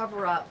cloak to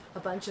cover up a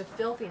bunch of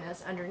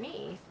filthiness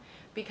underneath,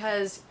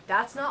 because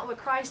that's not what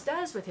Christ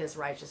does with his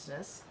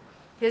righteousness.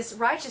 His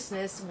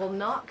righteousness will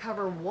not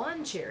cover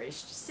one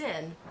cherished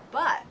sin,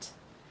 but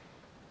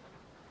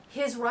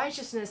his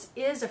righteousness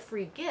is a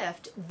free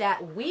gift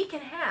that we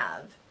can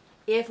have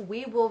if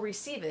we will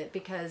receive it,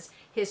 because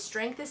his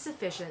strength is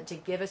sufficient to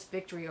give us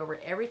victory over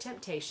every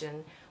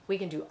temptation. We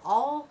can do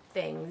all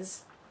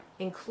things,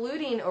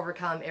 including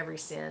overcome every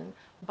sin,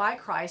 by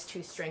Christ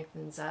who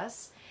strengthens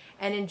us.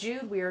 And in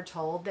Jude we are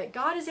told that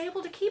God is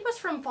able to keep us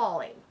from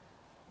falling.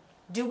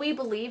 Do we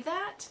believe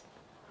that?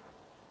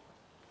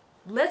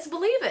 Let's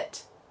believe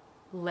it.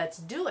 Let's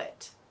do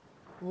it.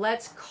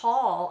 Let's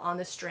call on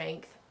the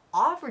strength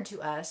offered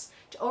to us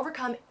to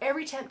overcome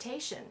every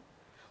temptation.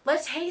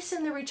 Let's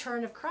hasten the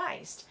return of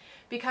Christ,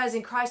 because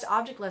in Christ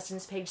Object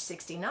Lessons, page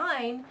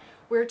 69,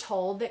 we're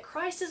told that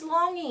Christ is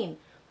longing.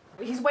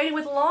 He's waiting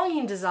with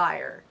longing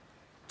desire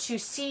to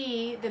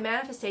see the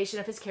manifestation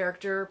of his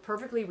character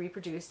perfectly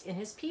reproduced in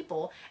his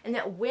people, and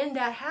that when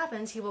that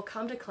happens, he will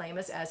come to claim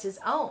us as his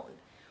own.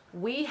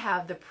 We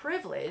have the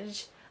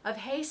privilege of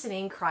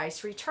hastening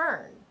Christ's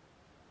return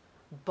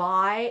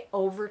by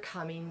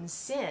overcoming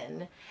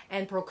sin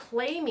and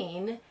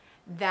proclaiming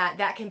that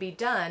that can be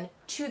done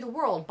to the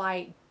world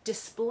by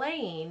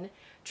displaying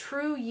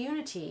true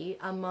unity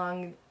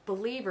among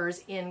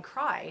believers in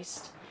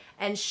Christ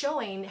and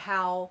showing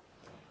how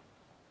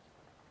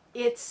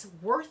it's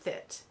worth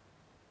it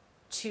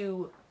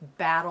to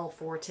battle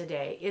for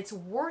today. It's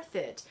worth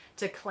it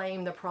to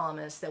claim the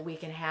promise that we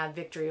can have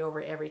victory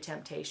over every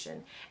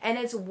temptation. And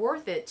it's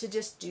worth it to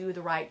just do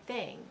the right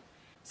thing.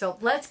 So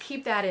let's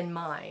keep that in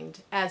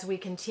mind as we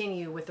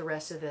continue with the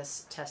rest of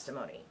this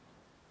testimony.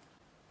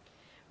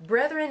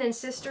 Brethren and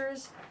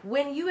sisters,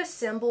 when you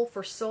assemble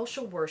for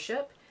social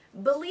worship,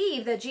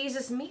 believe that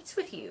Jesus meets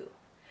with you.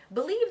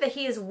 Believe that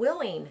he is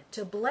willing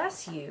to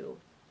bless you.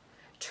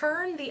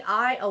 Turn the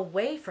eye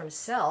away from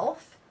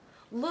self.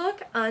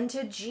 Look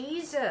unto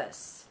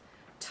Jesus.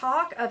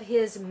 Talk of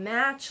his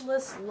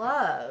matchless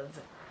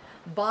love.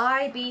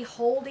 By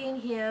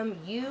beholding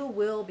him, you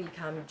will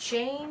become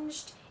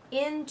changed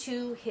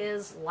into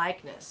his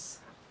likeness.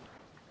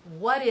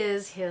 What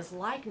is his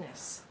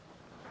likeness?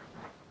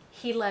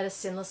 He led a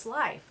sinless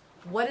life.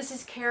 What is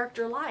his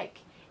character like?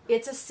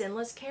 It's a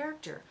sinless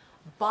character.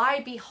 By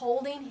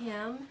beholding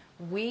him,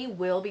 we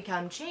will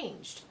become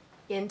changed.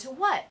 Into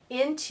what?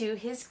 Into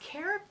his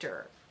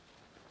character.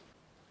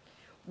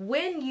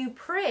 When you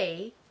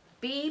pray,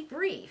 be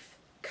brief.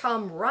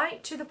 Come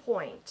right to the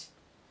point.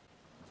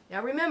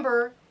 Now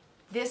remember,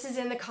 this is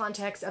in the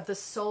context of the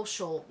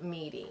social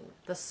meeting,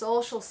 the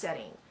social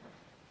setting.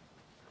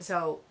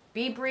 So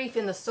be brief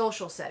in the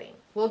social setting.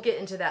 We'll get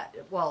into that.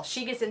 Well,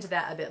 she gets into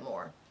that a bit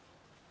more.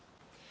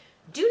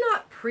 Do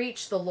not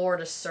preach the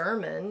Lord a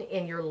sermon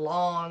in your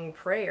long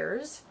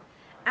prayers.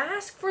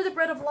 Ask for the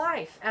bread of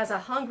life as a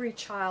hungry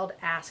child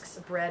asks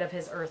bread of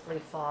his earthly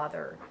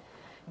father.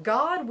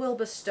 God will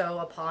bestow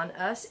upon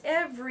us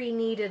every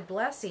needed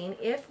blessing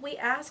if we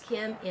ask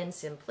him in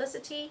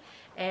simplicity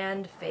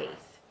and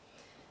faith.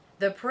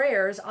 The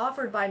prayers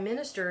offered by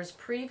ministers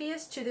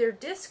previous to their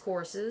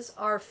discourses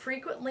are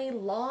frequently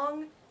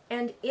long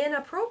and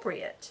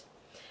inappropriate.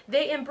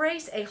 They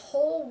embrace a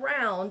whole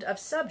round of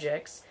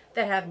subjects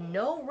that have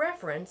no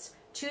reference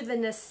to the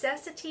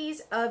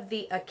necessities of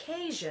the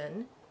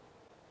occasion.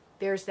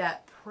 There's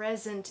that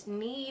present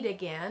need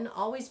again.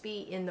 Always be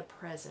in the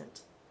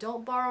present.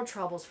 Don't borrow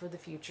troubles for the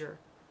future.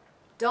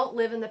 Don't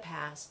live in the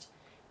past.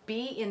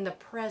 Be in the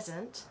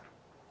present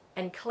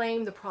and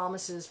claim the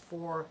promises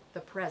for the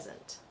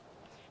present.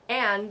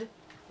 And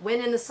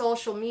when in the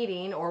social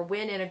meeting or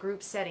when in a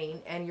group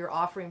setting and you're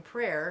offering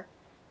prayer,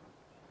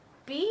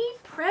 be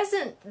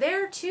present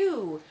there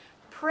too.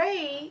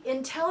 Pray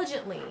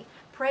intelligently.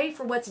 Pray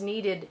for what's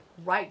needed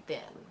right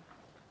then.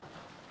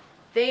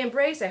 They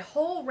embrace a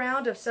whole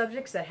round of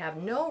subjects that have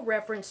no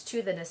reference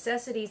to the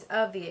necessities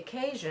of the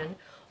occasion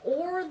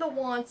or the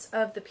wants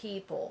of the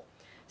people.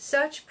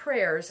 Such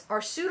prayers are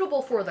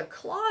suitable for the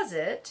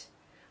closet,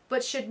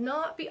 but should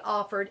not be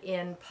offered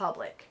in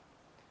public.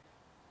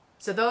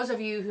 So those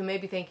of you who may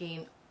be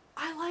thinking,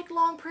 I like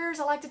long prayers,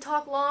 I like to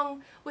talk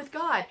long with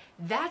God,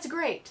 that's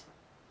great.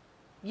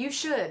 You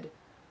should,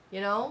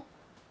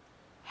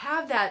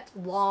 have that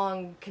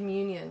long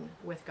communion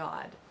with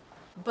God.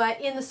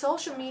 But in the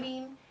social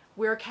meeting,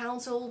 we're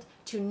counseled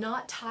to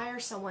not tire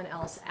someone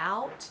else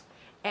out,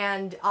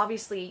 and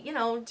obviously,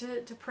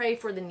 to pray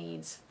for the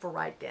needs for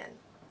right then.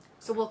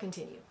 So we'll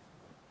continue.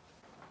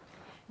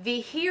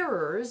 The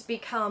hearers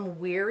become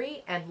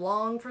weary and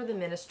long for the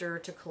minister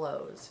to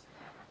close.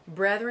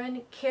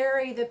 Brethren,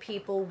 carry the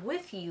people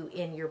with you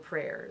in your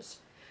prayers.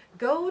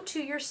 Go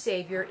to your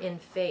Savior in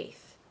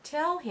faith.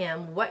 Tell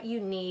him what you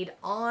need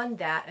on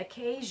that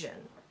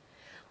occasion.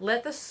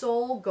 Let the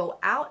soul go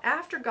out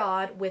after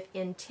God with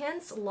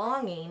intense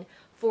longing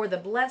for the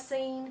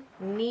blessing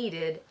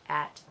needed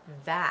at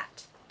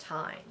that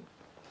time.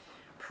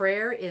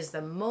 Prayer is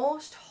the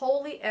most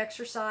holy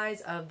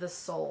exercise of the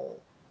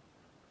soul.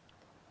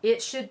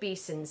 It should be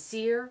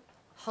sincere,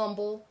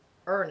 humble,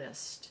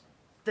 earnest,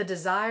 the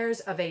desires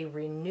of a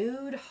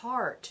renewed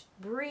heart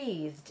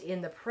breathed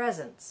in the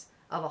presence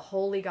of a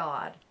holy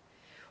God.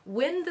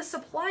 When the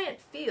suppliant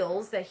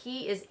feels that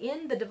he is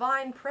in the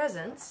divine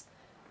presence,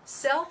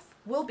 self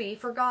will be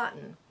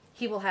forgotten.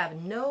 He will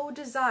have no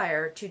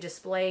desire to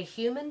display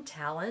human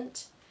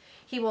talent.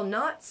 He will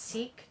not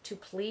seek to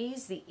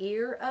please the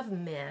ear of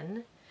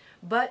men,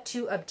 but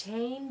to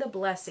obtain the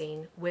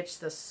blessing which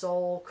the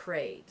soul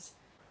craves.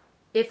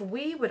 If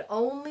we would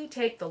only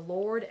take the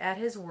Lord at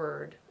his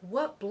word,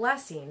 what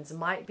blessings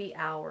might be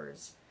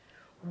ours?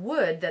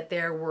 Would that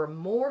there were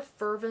more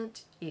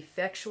fervent,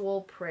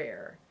 effectual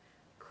prayer.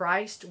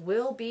 Christ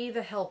will be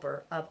the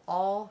helper of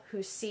all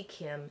who seek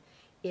him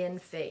in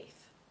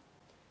faith.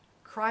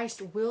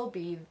 Christ will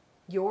be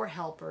your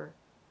helper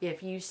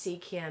if you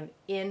seek him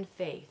in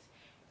faith.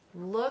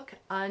 Look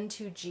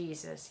unto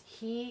Jesus.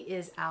 He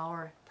is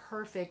our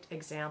perfect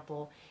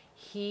example.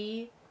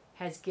 He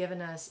has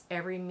given us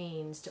every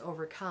means to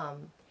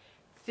overcome.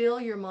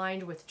 Fill your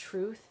mind with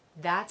truth.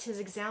 That's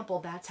his example.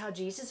 That's how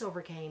Jesus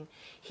overcame.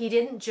 He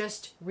didn't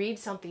just read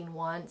something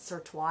once or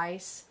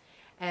twice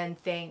and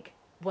think,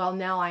 well,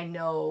 now I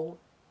know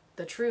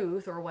the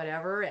truth or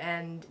whatever,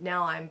 and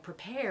now I'm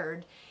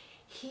prepared.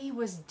 He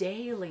was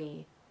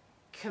daily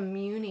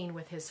communing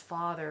with his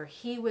Father.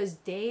 He was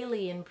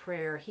daily in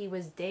prayer. He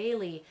was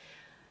daily,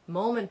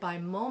 moment by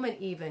moment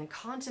even,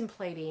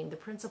 contemplating the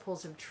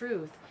principles of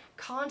truth,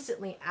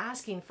 constantly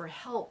asking for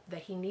help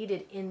that he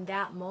needed in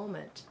that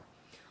moment.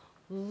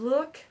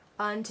 Look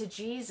unto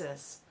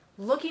Jesus.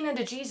 Looking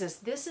unto Jesus,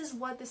 this is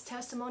what this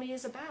testimony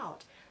is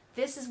about.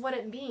 This is what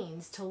it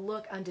means to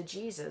look unto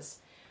Jesus.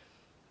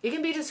 It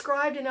can be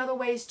described in other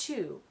ways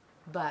too,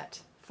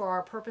 but for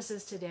our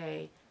purposes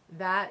today,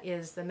 that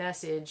is the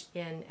message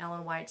in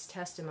Ellen White's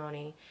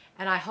testimony,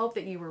 and I hope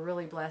that you were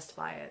really blessed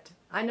by it.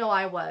 I know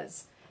I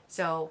was.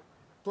 So,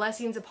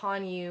 blessings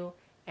upon you,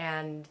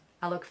 and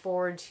I look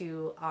forward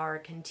to our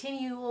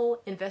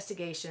continual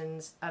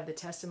investigations of the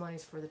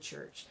testimonies for the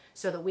church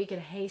so that we can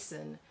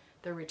hasten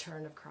the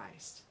return of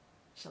Christ.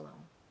 Shalom.